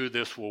you,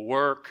 this will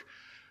work.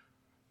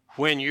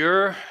 When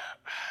you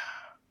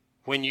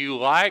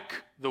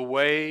like the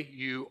way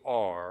you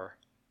are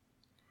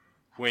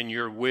when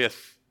you're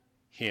with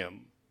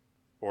him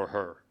or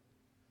her.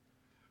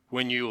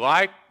 When you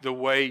like the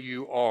way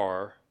you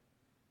are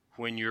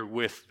when you're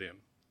with them.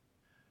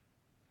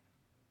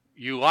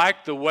 You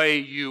like the way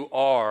you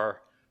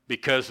are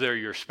because they're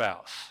your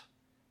spouse.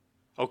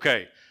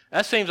 Okay,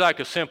 that seems like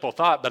a simple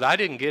thought, but I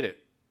didn't get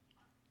it.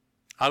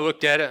 I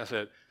looked at it and I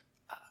said,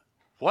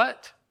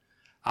 what?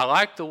 I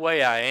like the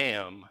way I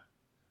am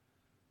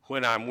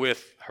when I'm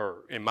with her.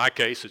 In my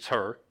case, it's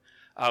her.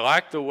 I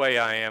like the way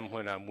I am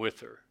when I'm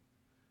with her.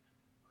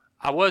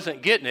 I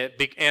wasn't getting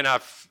it, and I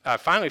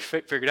finally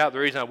figured out the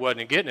reason I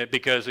wasn't getting it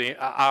because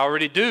I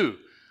already do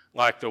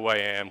like the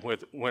way I am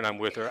when I'm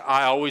with her.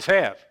 I always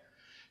have.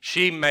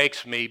 She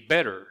makes me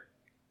better.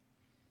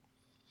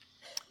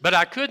 But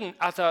I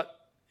thought,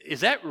 is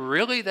that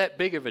really that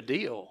big of a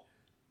deal?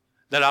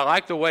 That I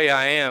like the way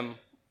I am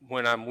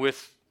when I'm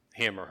with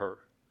him or her.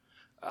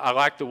 I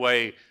like the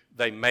way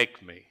they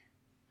make me.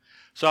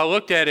 So I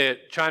looked at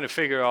it trying to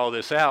figure all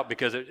this out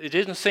because it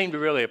didn't seem to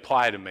really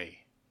apply to me.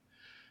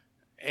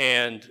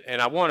 And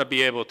I want to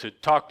be able to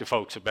talk to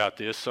folks about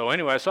this. So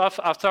anyway, so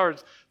I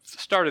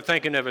started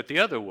thinking of it the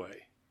other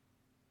way.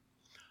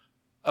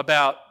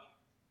 About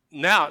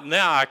now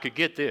I could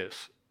get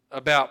this.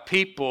 About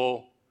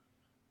people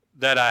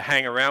that I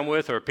hang around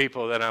with or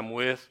people that I'm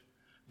with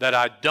that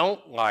I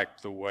don't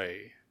like the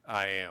way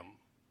I am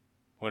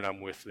when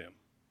I'm with them.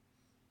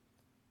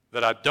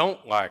 That I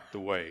don't like the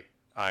way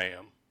I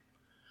am.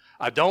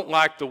 I don't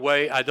like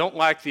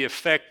the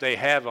effect they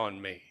have on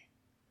me.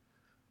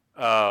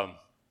 I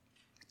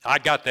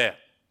got that.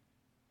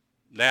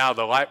 Now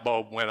the light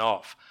bulb went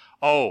off.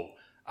 Oh,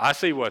 I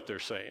see what they're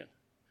saying.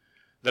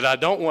 That I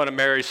don't want to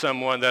marry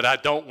someone that I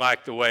don't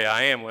like the way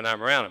I am when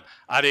I'm around them.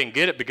 I didn't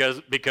get it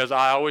because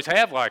I always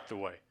have liked the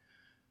way.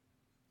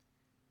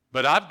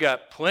 But I've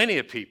got plenty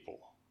of people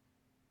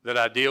that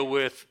I deal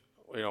with,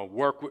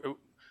 work with,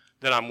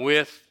 that I'm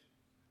with,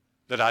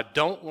 that I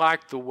don't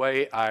like the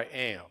way I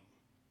am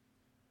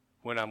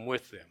when I'm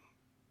with them.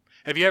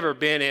 Have you ever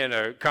been in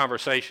a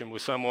conversation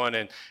with someone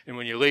and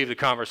when you leave the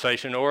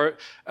conversation, or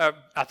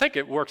I think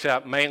it works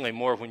out mainly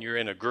more when you're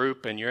in a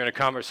group and you're in a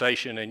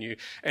conversation and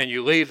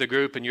you leave the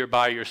group and you're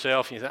by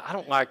yourself and you say, I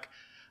don't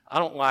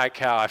like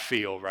how I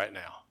feel right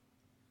now.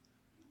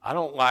 I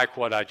don't like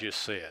what I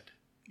just said,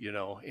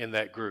 in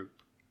that group.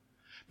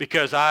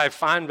 Because I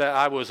find that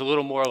I was a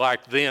little more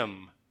like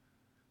them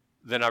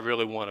than I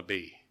really want to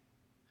be.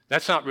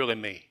 That's not really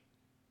me.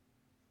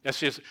 That's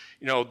just,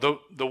 the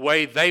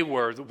way they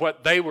were,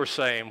 what they were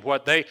saying,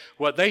 what they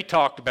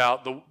talked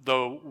about,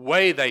 the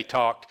way they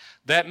talked,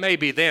 that may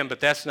be them, but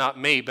that's not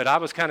me. But I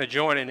was kind of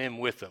joining in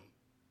with them.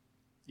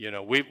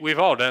 We've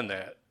all done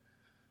that.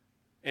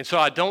 And so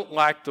I don't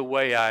like the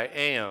way I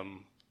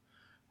am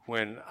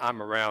when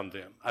I'm around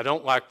them. I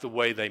don't like the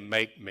way they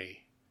make me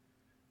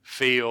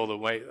feel, the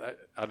way,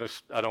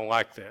 I don't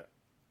like that.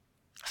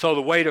 So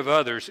the weight of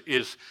others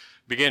is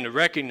begin to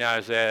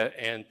recognize that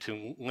and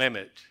to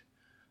limit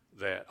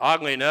that.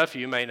 Oddly enough,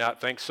 you may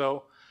not think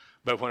so,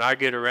 but when I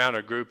get around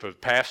a group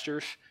of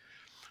pastors,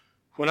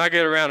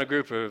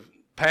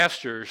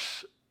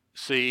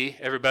 see,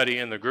 everybody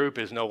in the group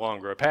is no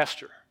longer a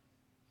pastor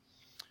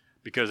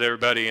because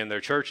everybody in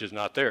their church is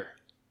not there.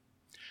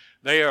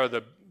 They are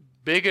the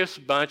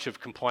biggest bunch of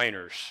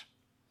complainers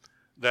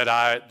that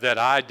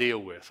I deal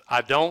with.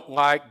 I don't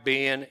like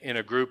being in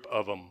a group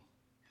of them.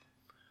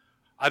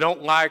 I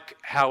don't like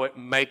how it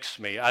makes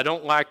me. I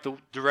don't like the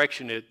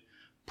direction it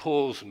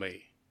pulls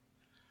me.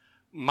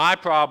 My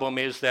problem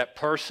is that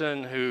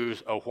person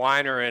who's a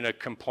whiner and a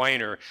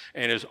complainer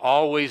and is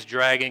always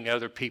dragging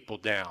other people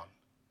down.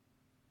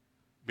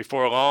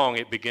 Before long,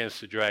 it begins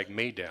to drag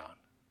me down.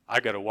 I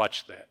got to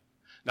watch that.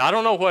 Now, I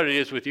don't know what it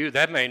is with you.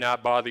 That may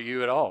not bother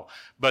you at all.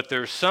 But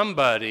there's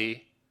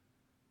somebody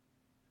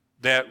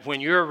that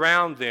when you're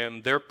around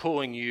them, they're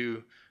pulling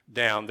you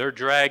down. They're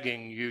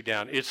dragging you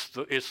down. It's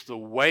the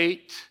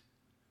weight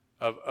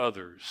of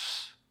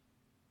others.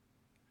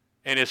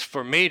 And it's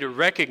for me to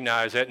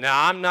recognize that.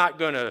 Now, I'm not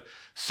going to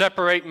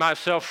separate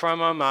myself from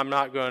them. I'm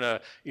not going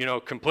to,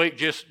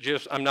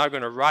 I'm not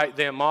going to write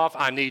them off.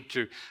 I need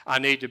to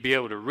be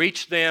able to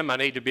reach them. I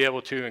need to be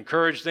able to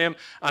encourage them.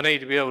 I need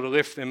to be able to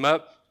lift them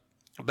up.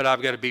 But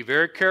I've got to be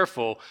very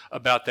careful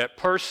about that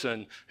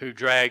person who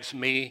drags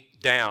me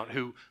down,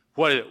 who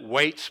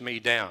weights me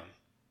down.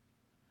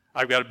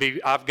 I've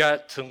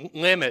got to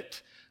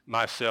limit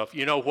myself.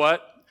 You know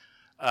what?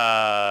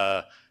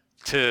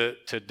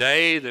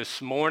 Today,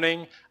 this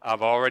morning,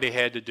 I've already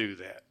had to do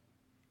that.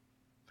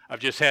 I've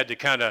just had to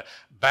kind of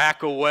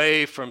back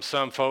away from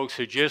some folks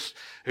who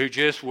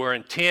just were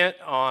intent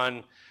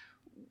on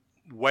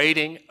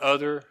weighting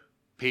other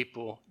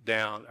people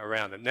down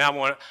around them. Now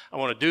I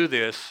want to do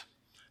this.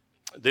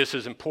 This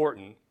is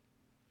important.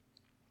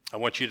 I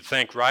want you to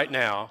think right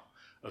now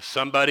of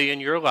somebody in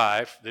your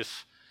life.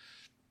 This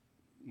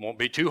won't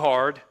be too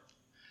hard.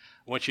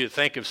 I want you to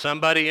think of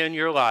somebody in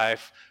your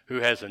life who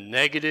has a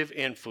negative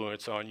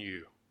influence on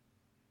you.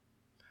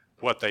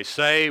 What they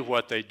say,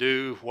 what they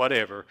do,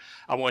 whatever.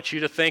 I want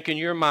you to think in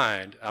your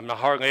mind. I'm not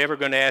hardly ever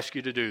going to ask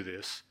you to do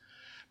this,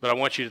 but I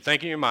want you to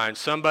think in your mind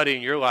somebody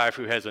in your life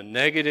who has a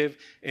negative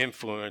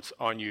influence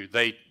on you.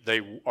 They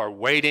are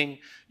weighting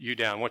you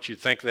down. I want you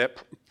to think of that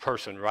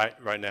person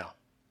right now.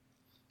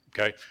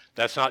 Okay?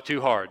 That's not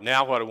too hard.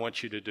 Now what I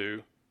want you to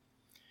do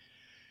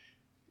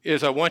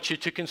is I want you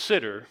to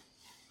consider,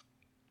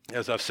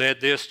 as I've said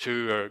this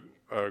to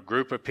a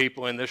group of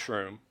people in this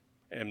room,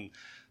 and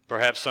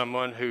perhaps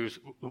someone who's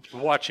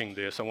watching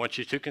this, I want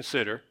you to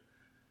consider,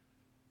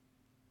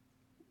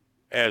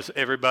 as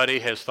everybody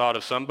has thought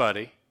of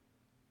somebody,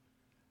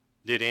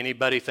 did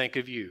anybody think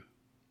of you?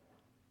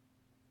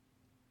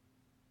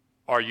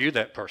 Are you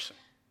that person?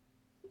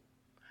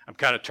 I'm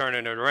kind of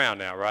turning it around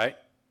now, right?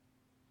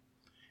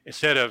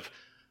 Instead of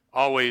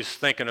always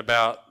thinking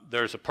about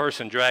there's a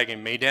person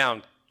dragging me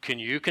down, can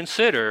you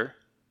consider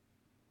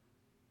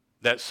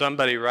that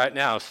somebody right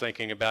now is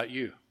thinking about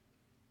you?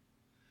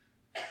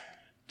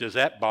 Does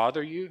that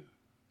bother you?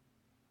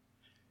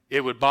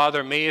 It would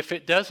bother me if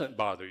it doesn't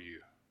bother you.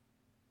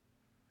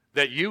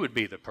 That you would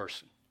be the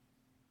person.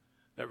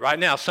 That right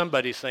now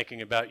somebody's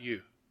thinking about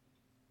you.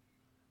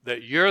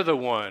 That you're the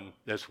one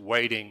that's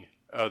weighting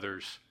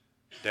others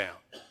down.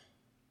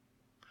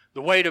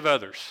 The weight of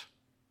others.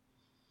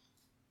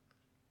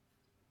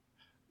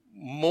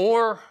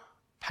 More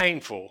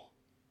painful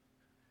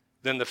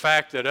than the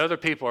fact that other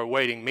people are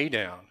weighting me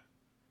down,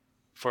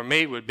 for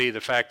me would be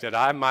the fact that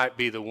I might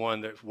be the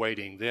one that's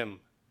weighting them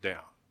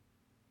down.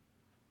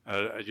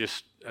 I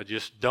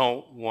just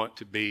don't want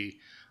to be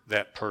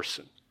that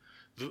person.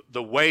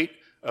 The weight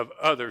of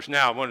others.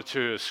 Now, I wanted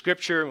to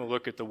scripture, and we'll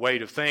look at the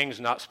weight of things,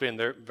 not spend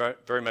there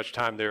very much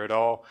time there at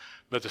all.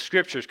 But the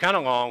scripture is kind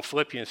of long,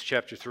 Philippians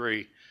chapter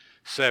 3,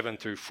 7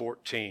 through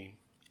 14.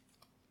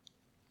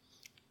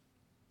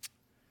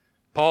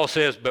 Paul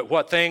says, "But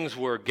what things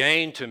were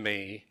gained to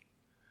me,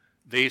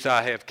 these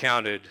I have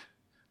counted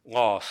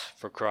loss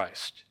for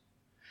Christ.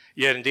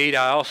 Yet indeed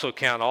I also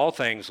count all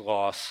things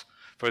loss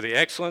for the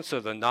excellence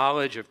of the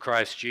knowledge of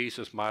Christ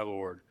Jesus my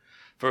Lord,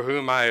 for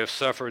whom I have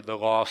suffered the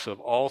loss of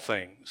all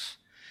things,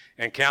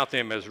 and count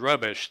them as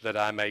rubbish that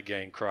I may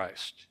gain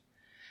Christ,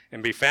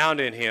 and be found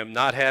in him,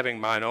 not having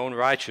mine own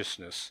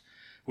righteousness,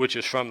 which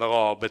is from the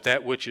law, but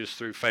that which is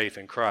through faith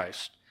in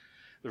Christ,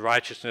 the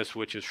righteousness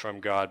which is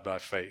from God by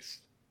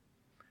faith,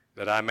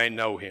 that I may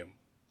know him,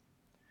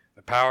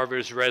 the power of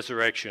his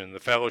resurrection, and the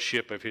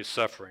fellowship of his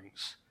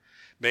sufferings,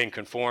 being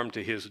conformed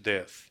to his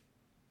death,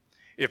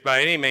 if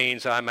by any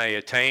means I may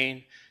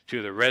attain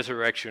to the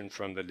resurrection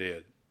from the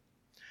dead.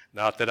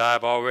 Not that I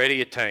have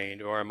already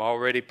attained or am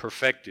already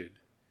perfected,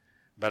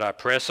 but I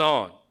press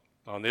on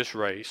this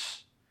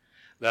race,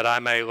 that I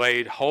may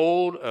lay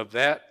hold of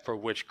that for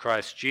which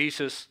Christ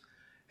Jesus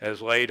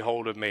has laid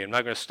hold of me." I'm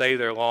not going to stay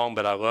there long,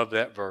 but I love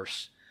that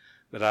verse,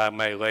 that I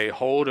may lay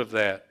hold of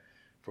that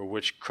for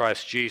which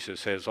Christ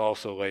Jesus has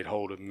also laid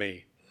hold of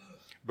me.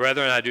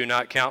 "Brethren, I do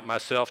not count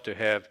myself to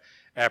have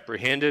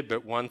apprehended,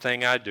 but one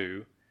thing I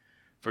do,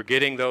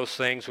 forgetting those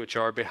things which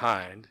are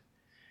behind,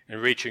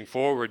 and reaching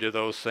forward to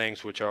those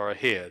things which are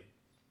ahead,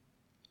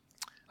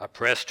 I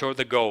press toward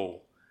the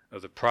goal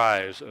of the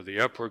prize of the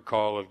upward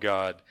call of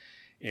God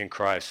in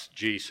Christ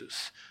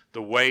Jesus."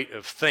 The weight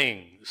of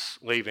things,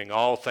 leaving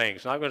all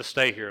things. I'm not going to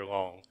stay here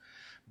long,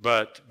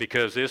 but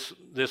because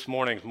this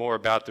morning is more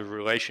about the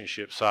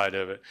relationship side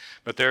of it.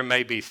 But there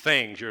may be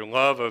things, your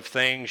love of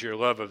things, your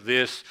love of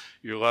this,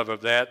 your love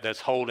of that,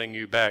 that's holding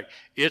you back.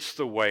 It's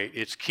the weight.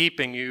 It's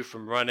keeping you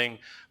from running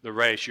the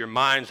race. Your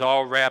mind's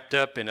all wrapped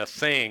up in a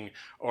thing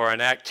or an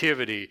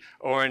activity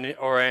or an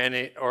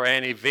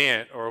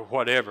event or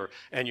whatever,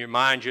 and your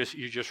mind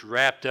you're just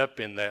wrapped up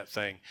in that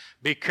thing.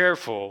 Be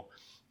careful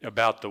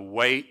about the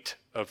weight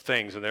of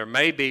things, and there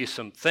may be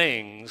some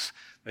things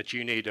that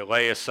you need to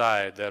lay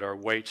aside that are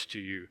weights to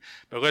you.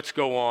 But let's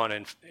go on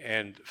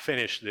and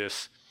finish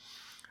this.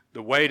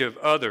 The weight of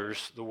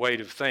others, the weight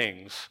of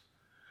things,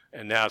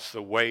 and now it's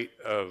the weight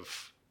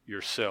of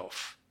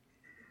yourself.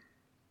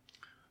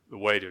 The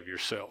weight of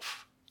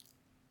yourself.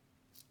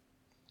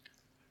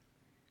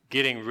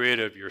 Getting rid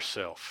of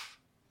yourself.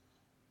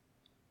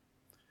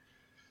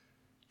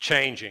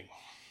 Changing.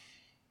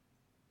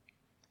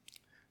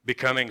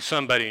 Becoming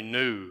somebody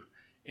new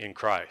in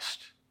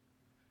Christ.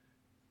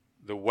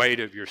 The weight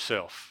of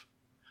yourself.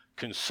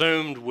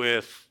 Consumed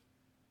with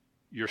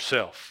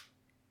yourself.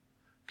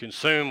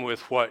 Consumed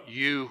with what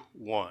you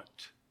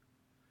want.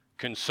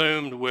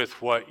 Consumed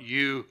with what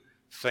you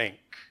think.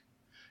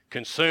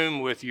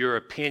 Consumed with your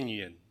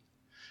opinion.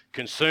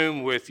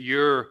 Consumed with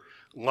your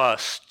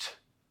lust.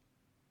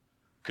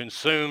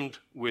 Consumed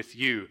with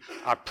you.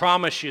 I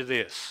promise you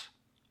this.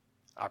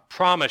 I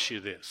promise you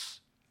this.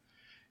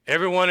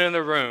 Everyone in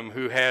the room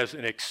who has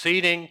an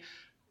exceeding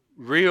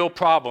real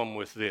problem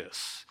with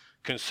this,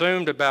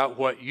 consumed about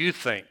what you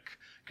think,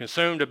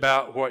 consumed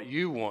about what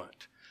you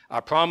want, I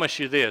promise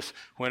you this,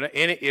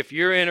 if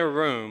you're in a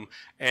room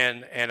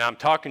and I'm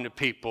talking to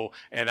people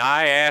and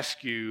I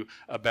ask you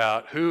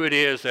about who it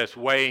is that's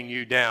weighing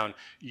you down,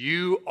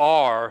 you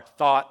are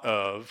thought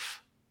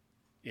of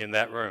in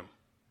that room.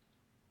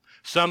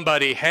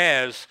 Somebody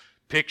has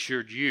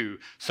pictured you.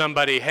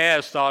 Somebody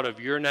has thought of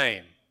your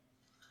name.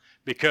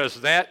 Because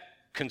that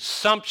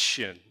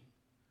consumption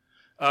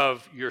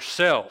of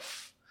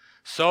yourself,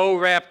 so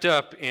wrapped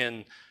up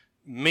in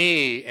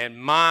me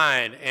and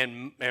mine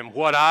and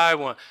what I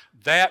want,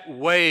 that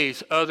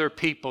weighs other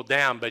people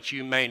down, but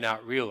you may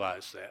not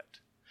realize that.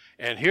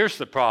 And here's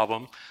the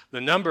problem. The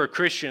number of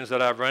Christians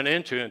that I've run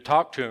into and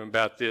talked to them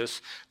about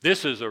this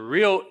is a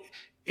real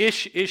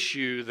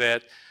issue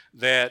that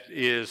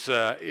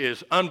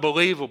is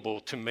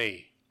unbelievable to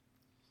me.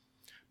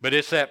 But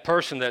it's that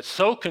person that's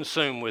so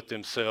consumed with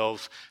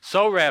themselves,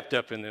 so wrapped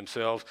up in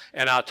themselves,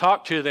 and I'll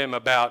talk to them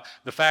about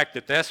the fact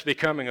that that's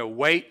becoming a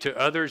weight to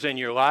others in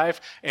your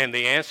life, and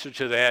the answer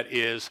to that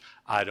is,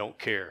 I don't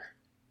care.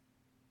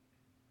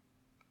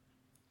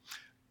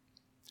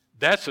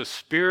 That's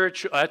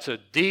a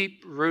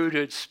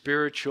deep-rooted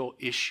spiritual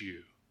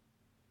issue.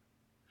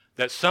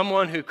 That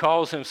someone who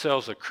calls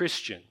themselves a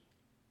Christian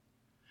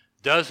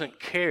doesn't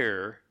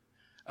care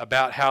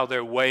about how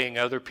they're weighing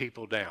other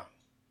people down.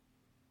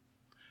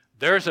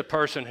 There's a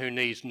person who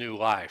needs new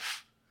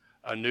life,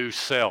 a new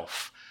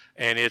self,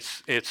 and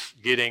it's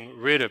getting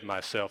rid of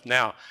myself.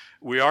 Now,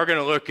 we are going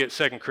to look at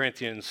 2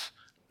 Corinthians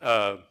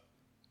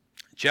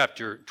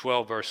chapter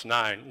 12, verse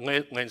 9.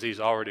 Lindsay's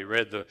already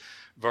read the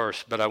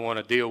verse, but I want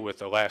to deal with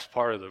the last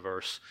part of the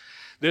verse.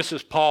 This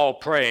is Paul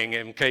praying,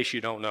 in case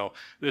you don't know.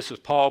 This is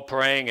Paul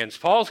praying, and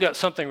Paul's got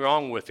something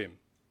wrong with him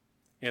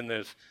in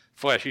the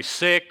flesh. He's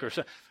sick or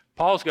something.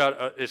 Paul's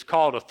got, it's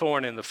called a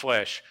thorn in the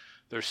flesh.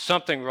 There's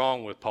something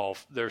wrong with Paul.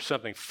 There's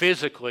something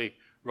physically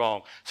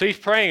wrong. So he's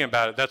praying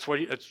about it. That's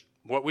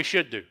what we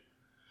should do.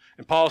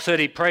 And Paul said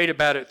he prayed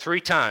about it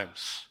 3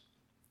 times.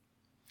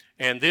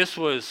 And this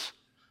was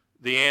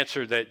the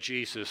answer that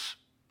Jesus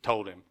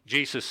told him.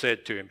 Jesus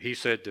said to him, he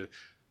said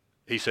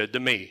to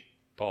me,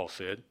 Paul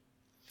said.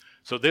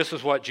 So this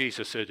is what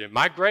Jesus said to him.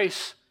 My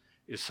grace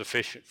is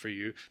sufficient for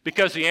you.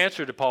 Because the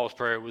answer to Paul's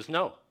prayer was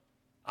no.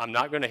 I'm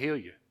not going to heal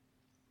you.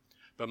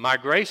 But my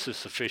grace is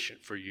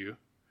sufficient for you.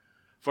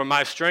 For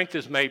my strength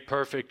is made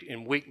perfect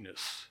in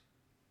weakness.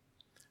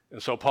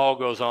 And so Paul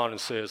goes on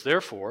and says,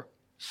 therefore,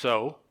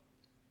 so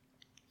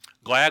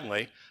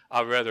gladly,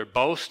 I'd rather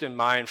boast in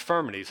my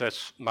infirmities.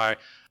 That's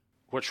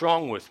what's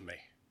wrong with me.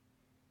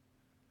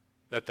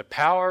 That the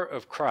power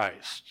of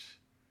Christ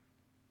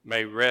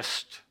may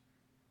rest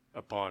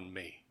upon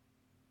me.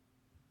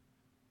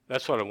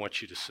 That's what I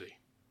want you to see.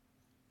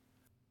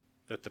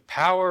 That the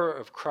power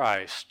of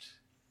Christ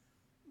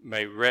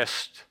may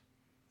rest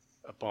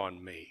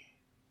upon me.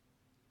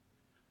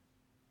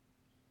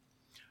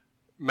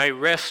 May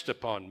rest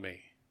upon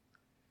me.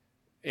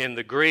 In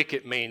the Greek,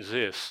 it means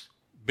this: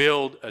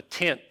 build a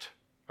tent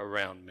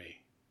around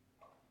me.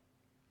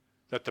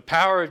 That the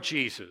power of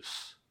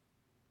Jesus,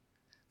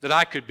 that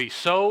I could be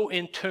so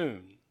in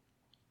tune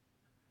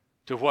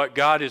to what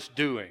God is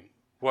doing,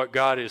 what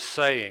God is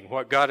saying,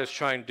 what God is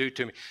trying to do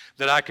to me,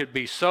 that I could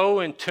be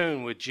so in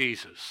tune with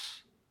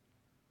Jesus,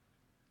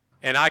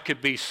 and I could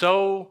be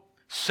so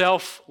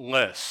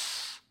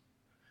selfless.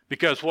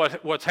 Because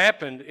what's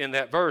happened in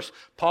that verse,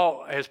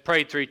 Paul has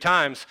prayed 3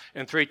 times,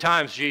 and 3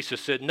 times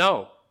Jesus said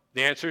no.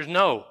 The answer is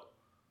no.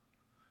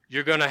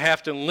 You're going to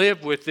have to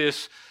live with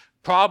this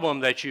problem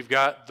that you've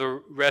got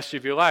the rest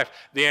of your life.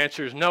 The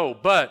answer is no.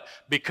 But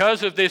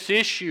because of this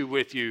issue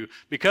with you,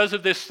 because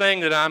of this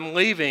thing that I'm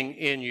leaving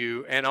in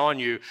you and on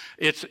you,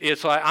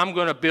 it's like I'm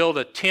going to build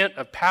a tent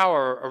of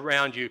power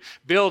around you,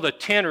 build a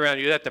tent around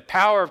you that the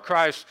power of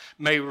Christ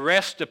may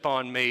rest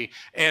upon me.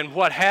 And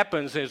what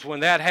happens is when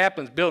that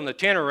happens, building a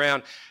tent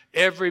around,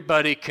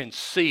 everybody can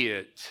see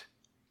it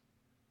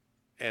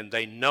and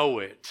they know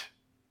it.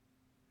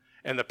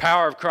 And the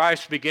power of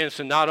Christ begins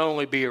to not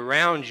only be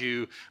around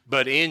you,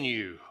 but in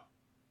you.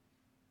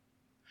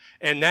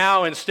 And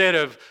now instead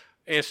of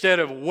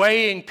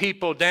weighing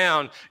people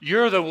down,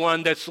 you're the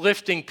one that's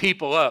lifting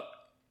people up.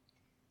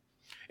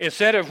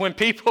 Instead of when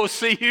people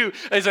see you,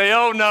 they say,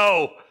 oh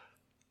no.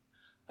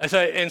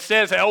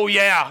 Instead say, oh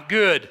yeah,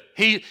 good.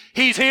 He's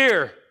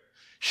here.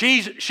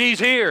 She's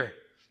here.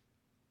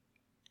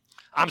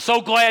 I'm so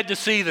glad to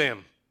see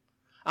them.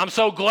 I'm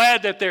so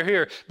glad that they're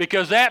here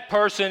because that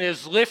person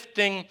is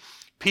lifting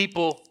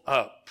people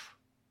up.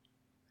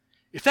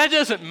 If that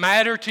doesn't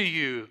matter to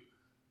you,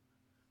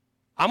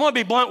 I'm going to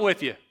be blunt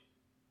with you.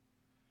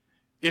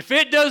 If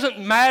it doesn't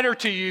matter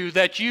to you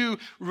that you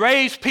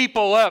raise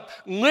people up,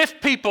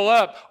 lift people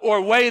up, or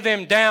weigh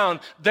them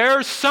down,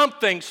 there's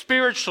something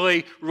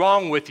spiritually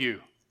wrong with you.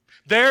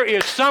 There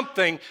is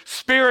something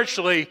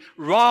spiritually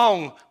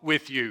wrong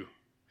with you.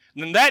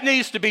 And that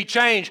needs to be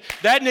changed.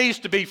 That needs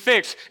to be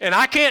fixed. And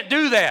I can't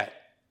do that.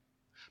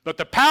 But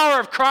the power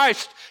of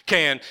Christ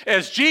can.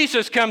 As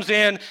Jesus comes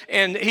in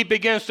and he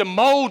begins to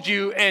mold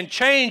you and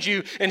change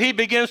you, and he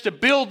begins to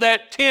build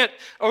that tent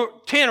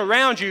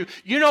around you,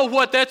 you know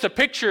what that's a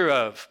picture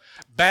of?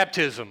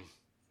 Baptism.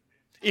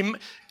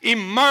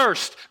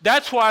 Immersed.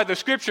 That's why the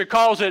scripture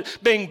calls it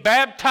being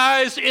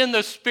baptized in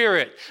the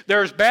Spirit.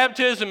 There's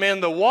baptism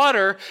in the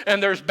water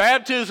and there's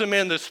baptism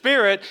in the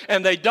Spirit,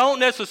 and they don't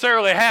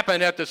necessarily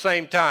happen at the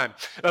same time.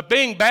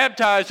 Being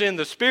baptized in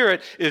the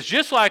Spirit is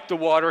just like the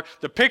water.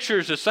 The picture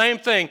is the same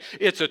thing.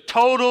 It's a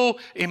total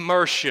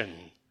immersion.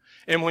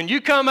 And when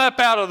you come up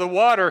out of the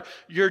water,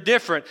 you're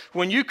different.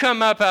 When you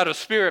come up out of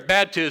Spirit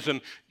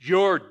baptism,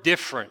 you're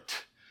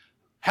different.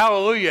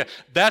 Hallelujah.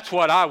 That's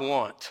what I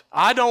want.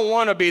 I don't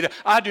want to be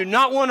I do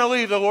not want to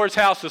leave the Lord's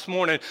house this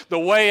morning the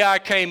way I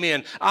came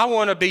in. I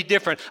want to be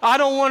different. I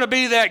don't want to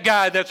be that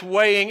guy that's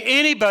weighing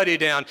anybody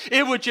down.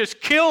 It would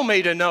just kill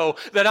me to know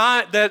that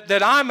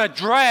I'm a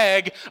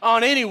drag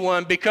on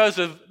anyone because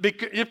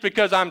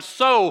I'm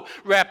so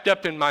wrapped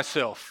up in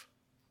myself.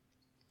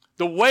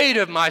 The weight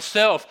of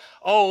myself.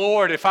 Oh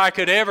Lord, if I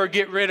could ever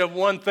get rid of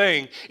one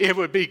thing, it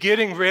would be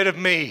getting rid of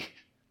me.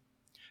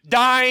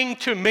 Dying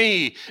to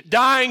me,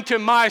 dying to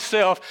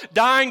myself,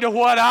 dying to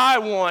what I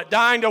want,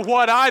 dying to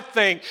what I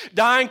think,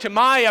 dying to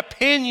my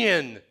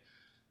opinion.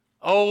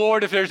 Oh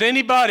Lord, if there's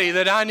anybody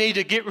that I need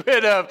to get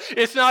rid of,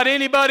 it's not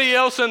anybody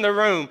else in the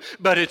room,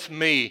 but it's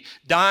me,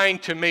 dying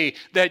to me,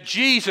 that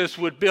Jesus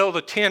would build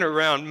a tent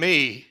around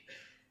me,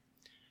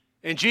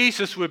 and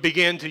Jesus would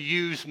begin to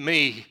use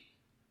me.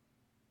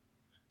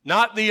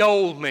 Not the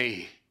old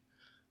me,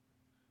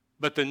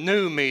 but the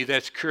new me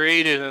that's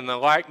created in the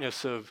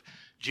likeness of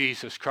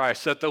Jesus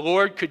Christ, that the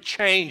Lord could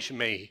change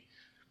me.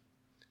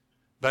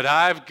 But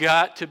I've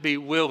got to be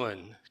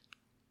willing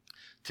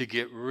to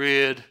get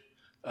rid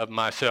of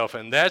myself.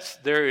 And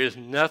there is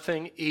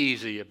nothing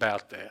easy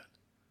about that.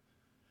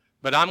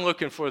 But I'm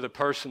looking for the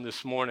person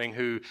this morning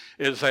who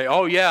is saying,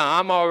 oh yeah,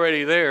 I'm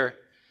already there.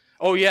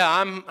 Oh yeah,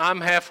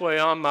 I'm halfway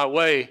on my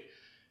way.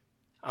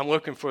 I'm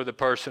looking for the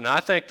person. I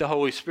think the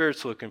Holy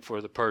Spirit's looking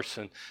for the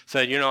person.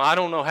 Said, you know, I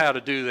don't know how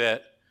to do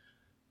that,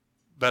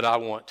 but I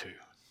want to.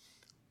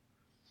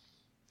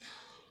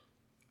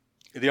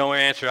 The only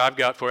answer I've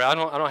got for it, I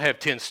don't have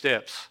 10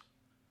 steps.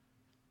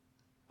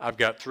 I've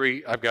got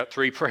three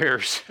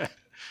prayers.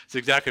 It's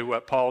exactly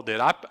what Paul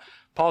did.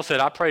 Paul said,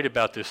 I prayed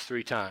about this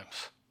 3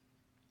 times.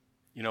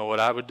 You know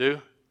what I would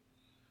do?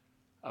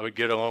 I would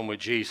get alone with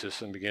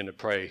Jesus and begin to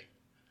pray.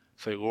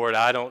 Say, Lord,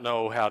 I don't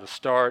know how to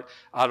start.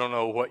 I don't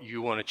know what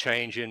you want to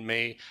change in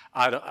me,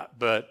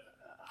 but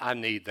I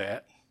need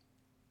that.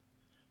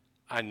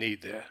 I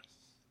need that.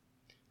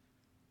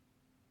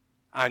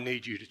 I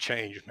need you to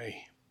change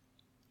me.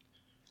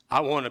 I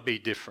want to be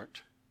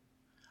different.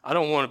 I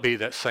don't want to be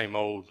that same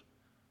old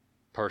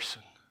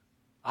person.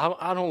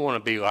 I don't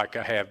want to be like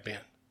I have been.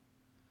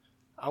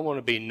 I want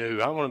to be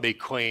new. I want to be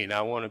clean.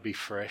 I want to be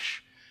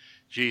fresh.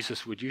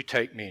 Jesus, would you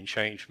take me and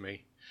change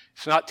me?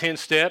 It's not 10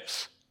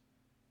 steps.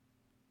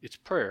 It's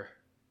prayer.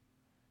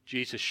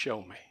 Jesus,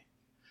 show me.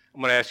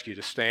 I'm going to ask you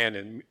to stand,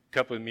 and a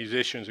couple of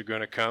musicians are going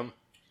to come.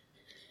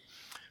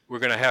 We're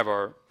going to have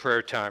our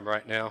prayer time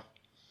right now.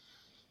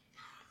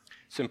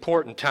 It's an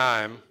important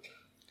time.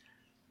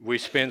 We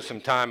spend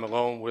some time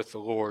alone with the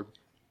Lord.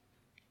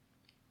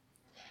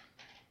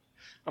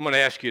 I'm going to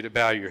ask you to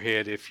bow your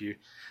head, if you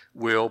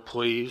will,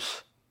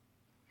 please.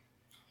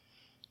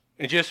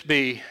 And just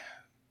be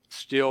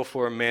still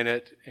for a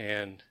minute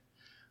and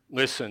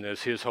listen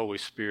as His Holy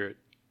Spirit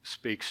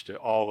speaks to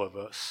all of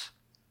us.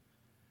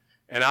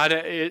 And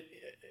it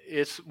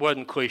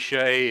wasn't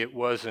cliche. It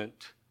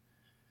wasn't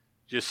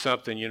just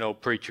something,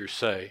 preachers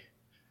say.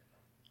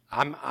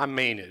 I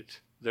mean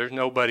it. There's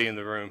nobody in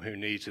the room who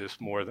needs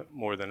this more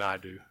than I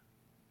do.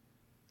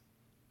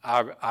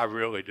 I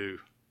really do.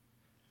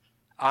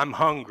 I'm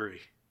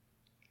hungry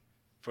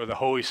for the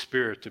Holy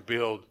Spirit to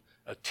build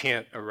a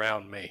tent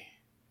around me.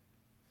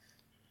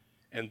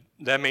 And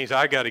that means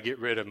I got to get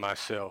rid of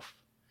myself.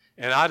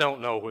 And I don't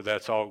know where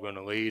that's all going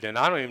to lead. And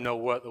I don't even know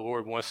what the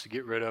Lord wants to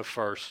get rid of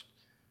first.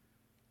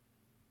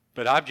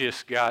 But I've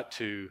just got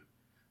to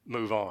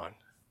move on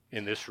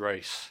in this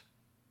race.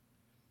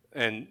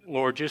 And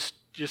Lord,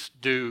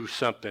 just do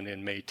something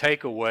in me.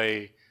 Take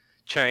away,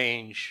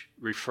 change,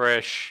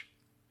 refresh,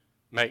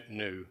 make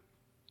new.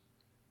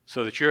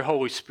 So that your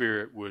Holy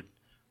Spirit would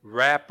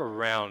wrap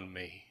around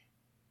me.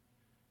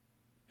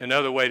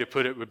 Another way to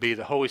put it would be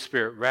the Holy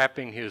Spirit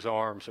wrapping His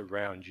arms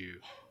around you,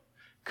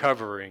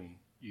 covering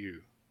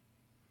you,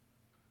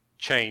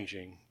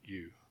 changing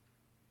you.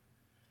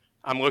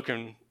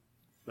 The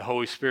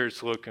Holy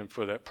Spirit's looking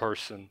for that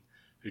person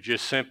who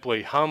just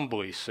simply,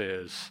 humbly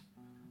says,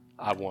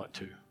 I want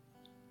to.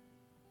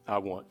 I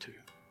want to.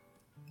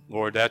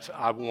 Lord,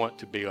 I want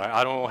to be like,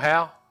 I don't know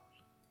how,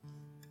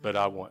 but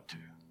I want to.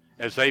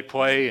 As they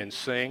play and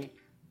sing,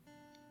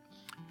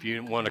 if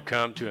you want to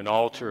come to an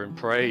altar and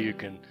pray, you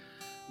can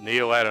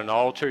kneel at an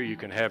altar. You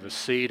can have a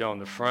seat on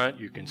the front.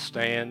 You can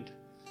stand.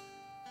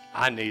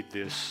 I need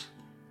this.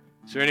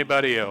 Is there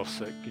anybody else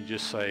that can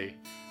just say,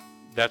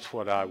 that's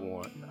what I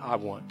want? I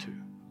want to.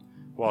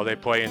 While they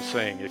play and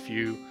sing, if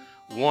you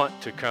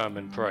want to come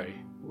and pray,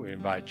 we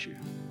invite you.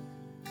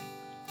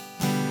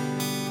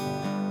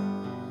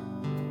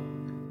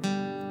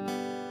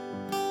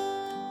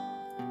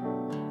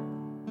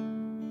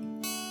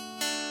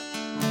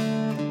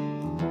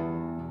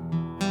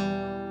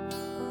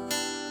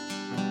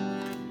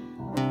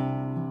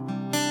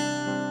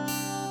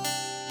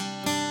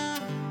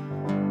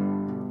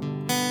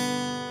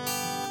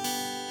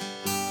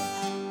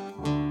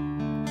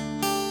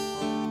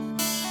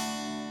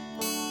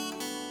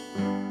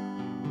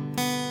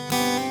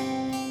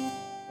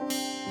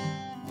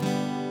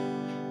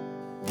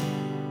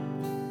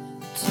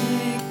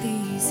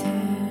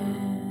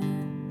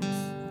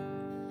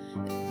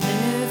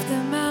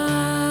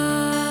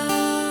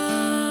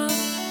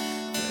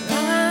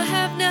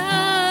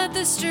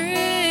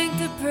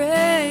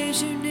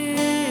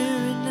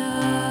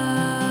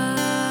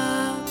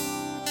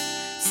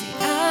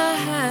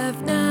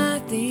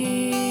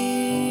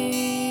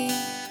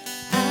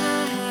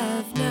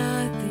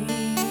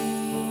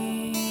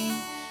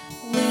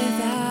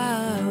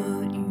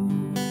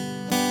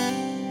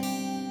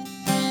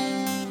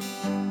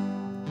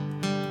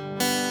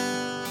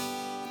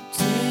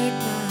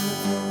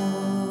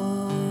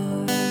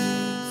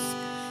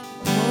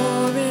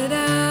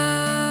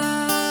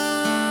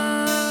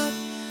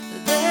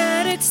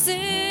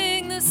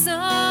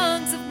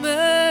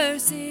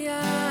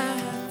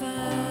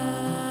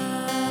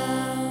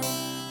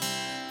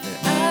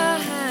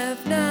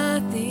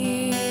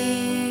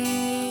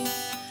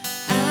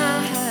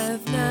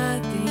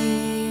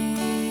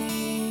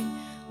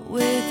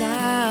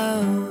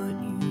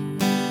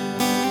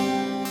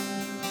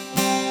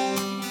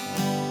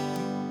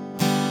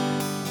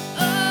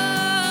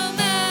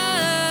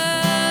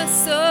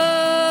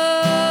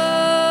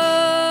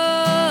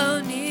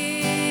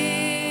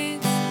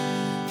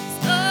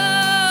 Oh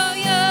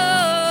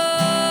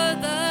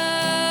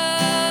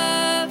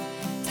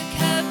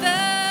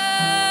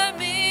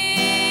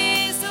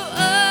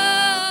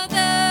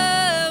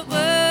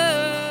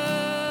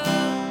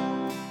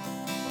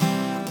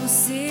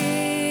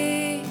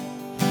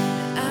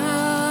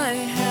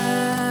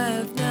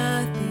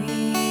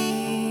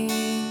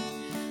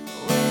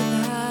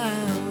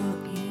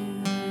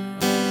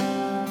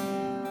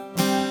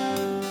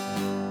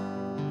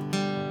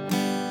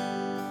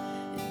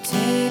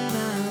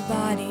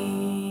body.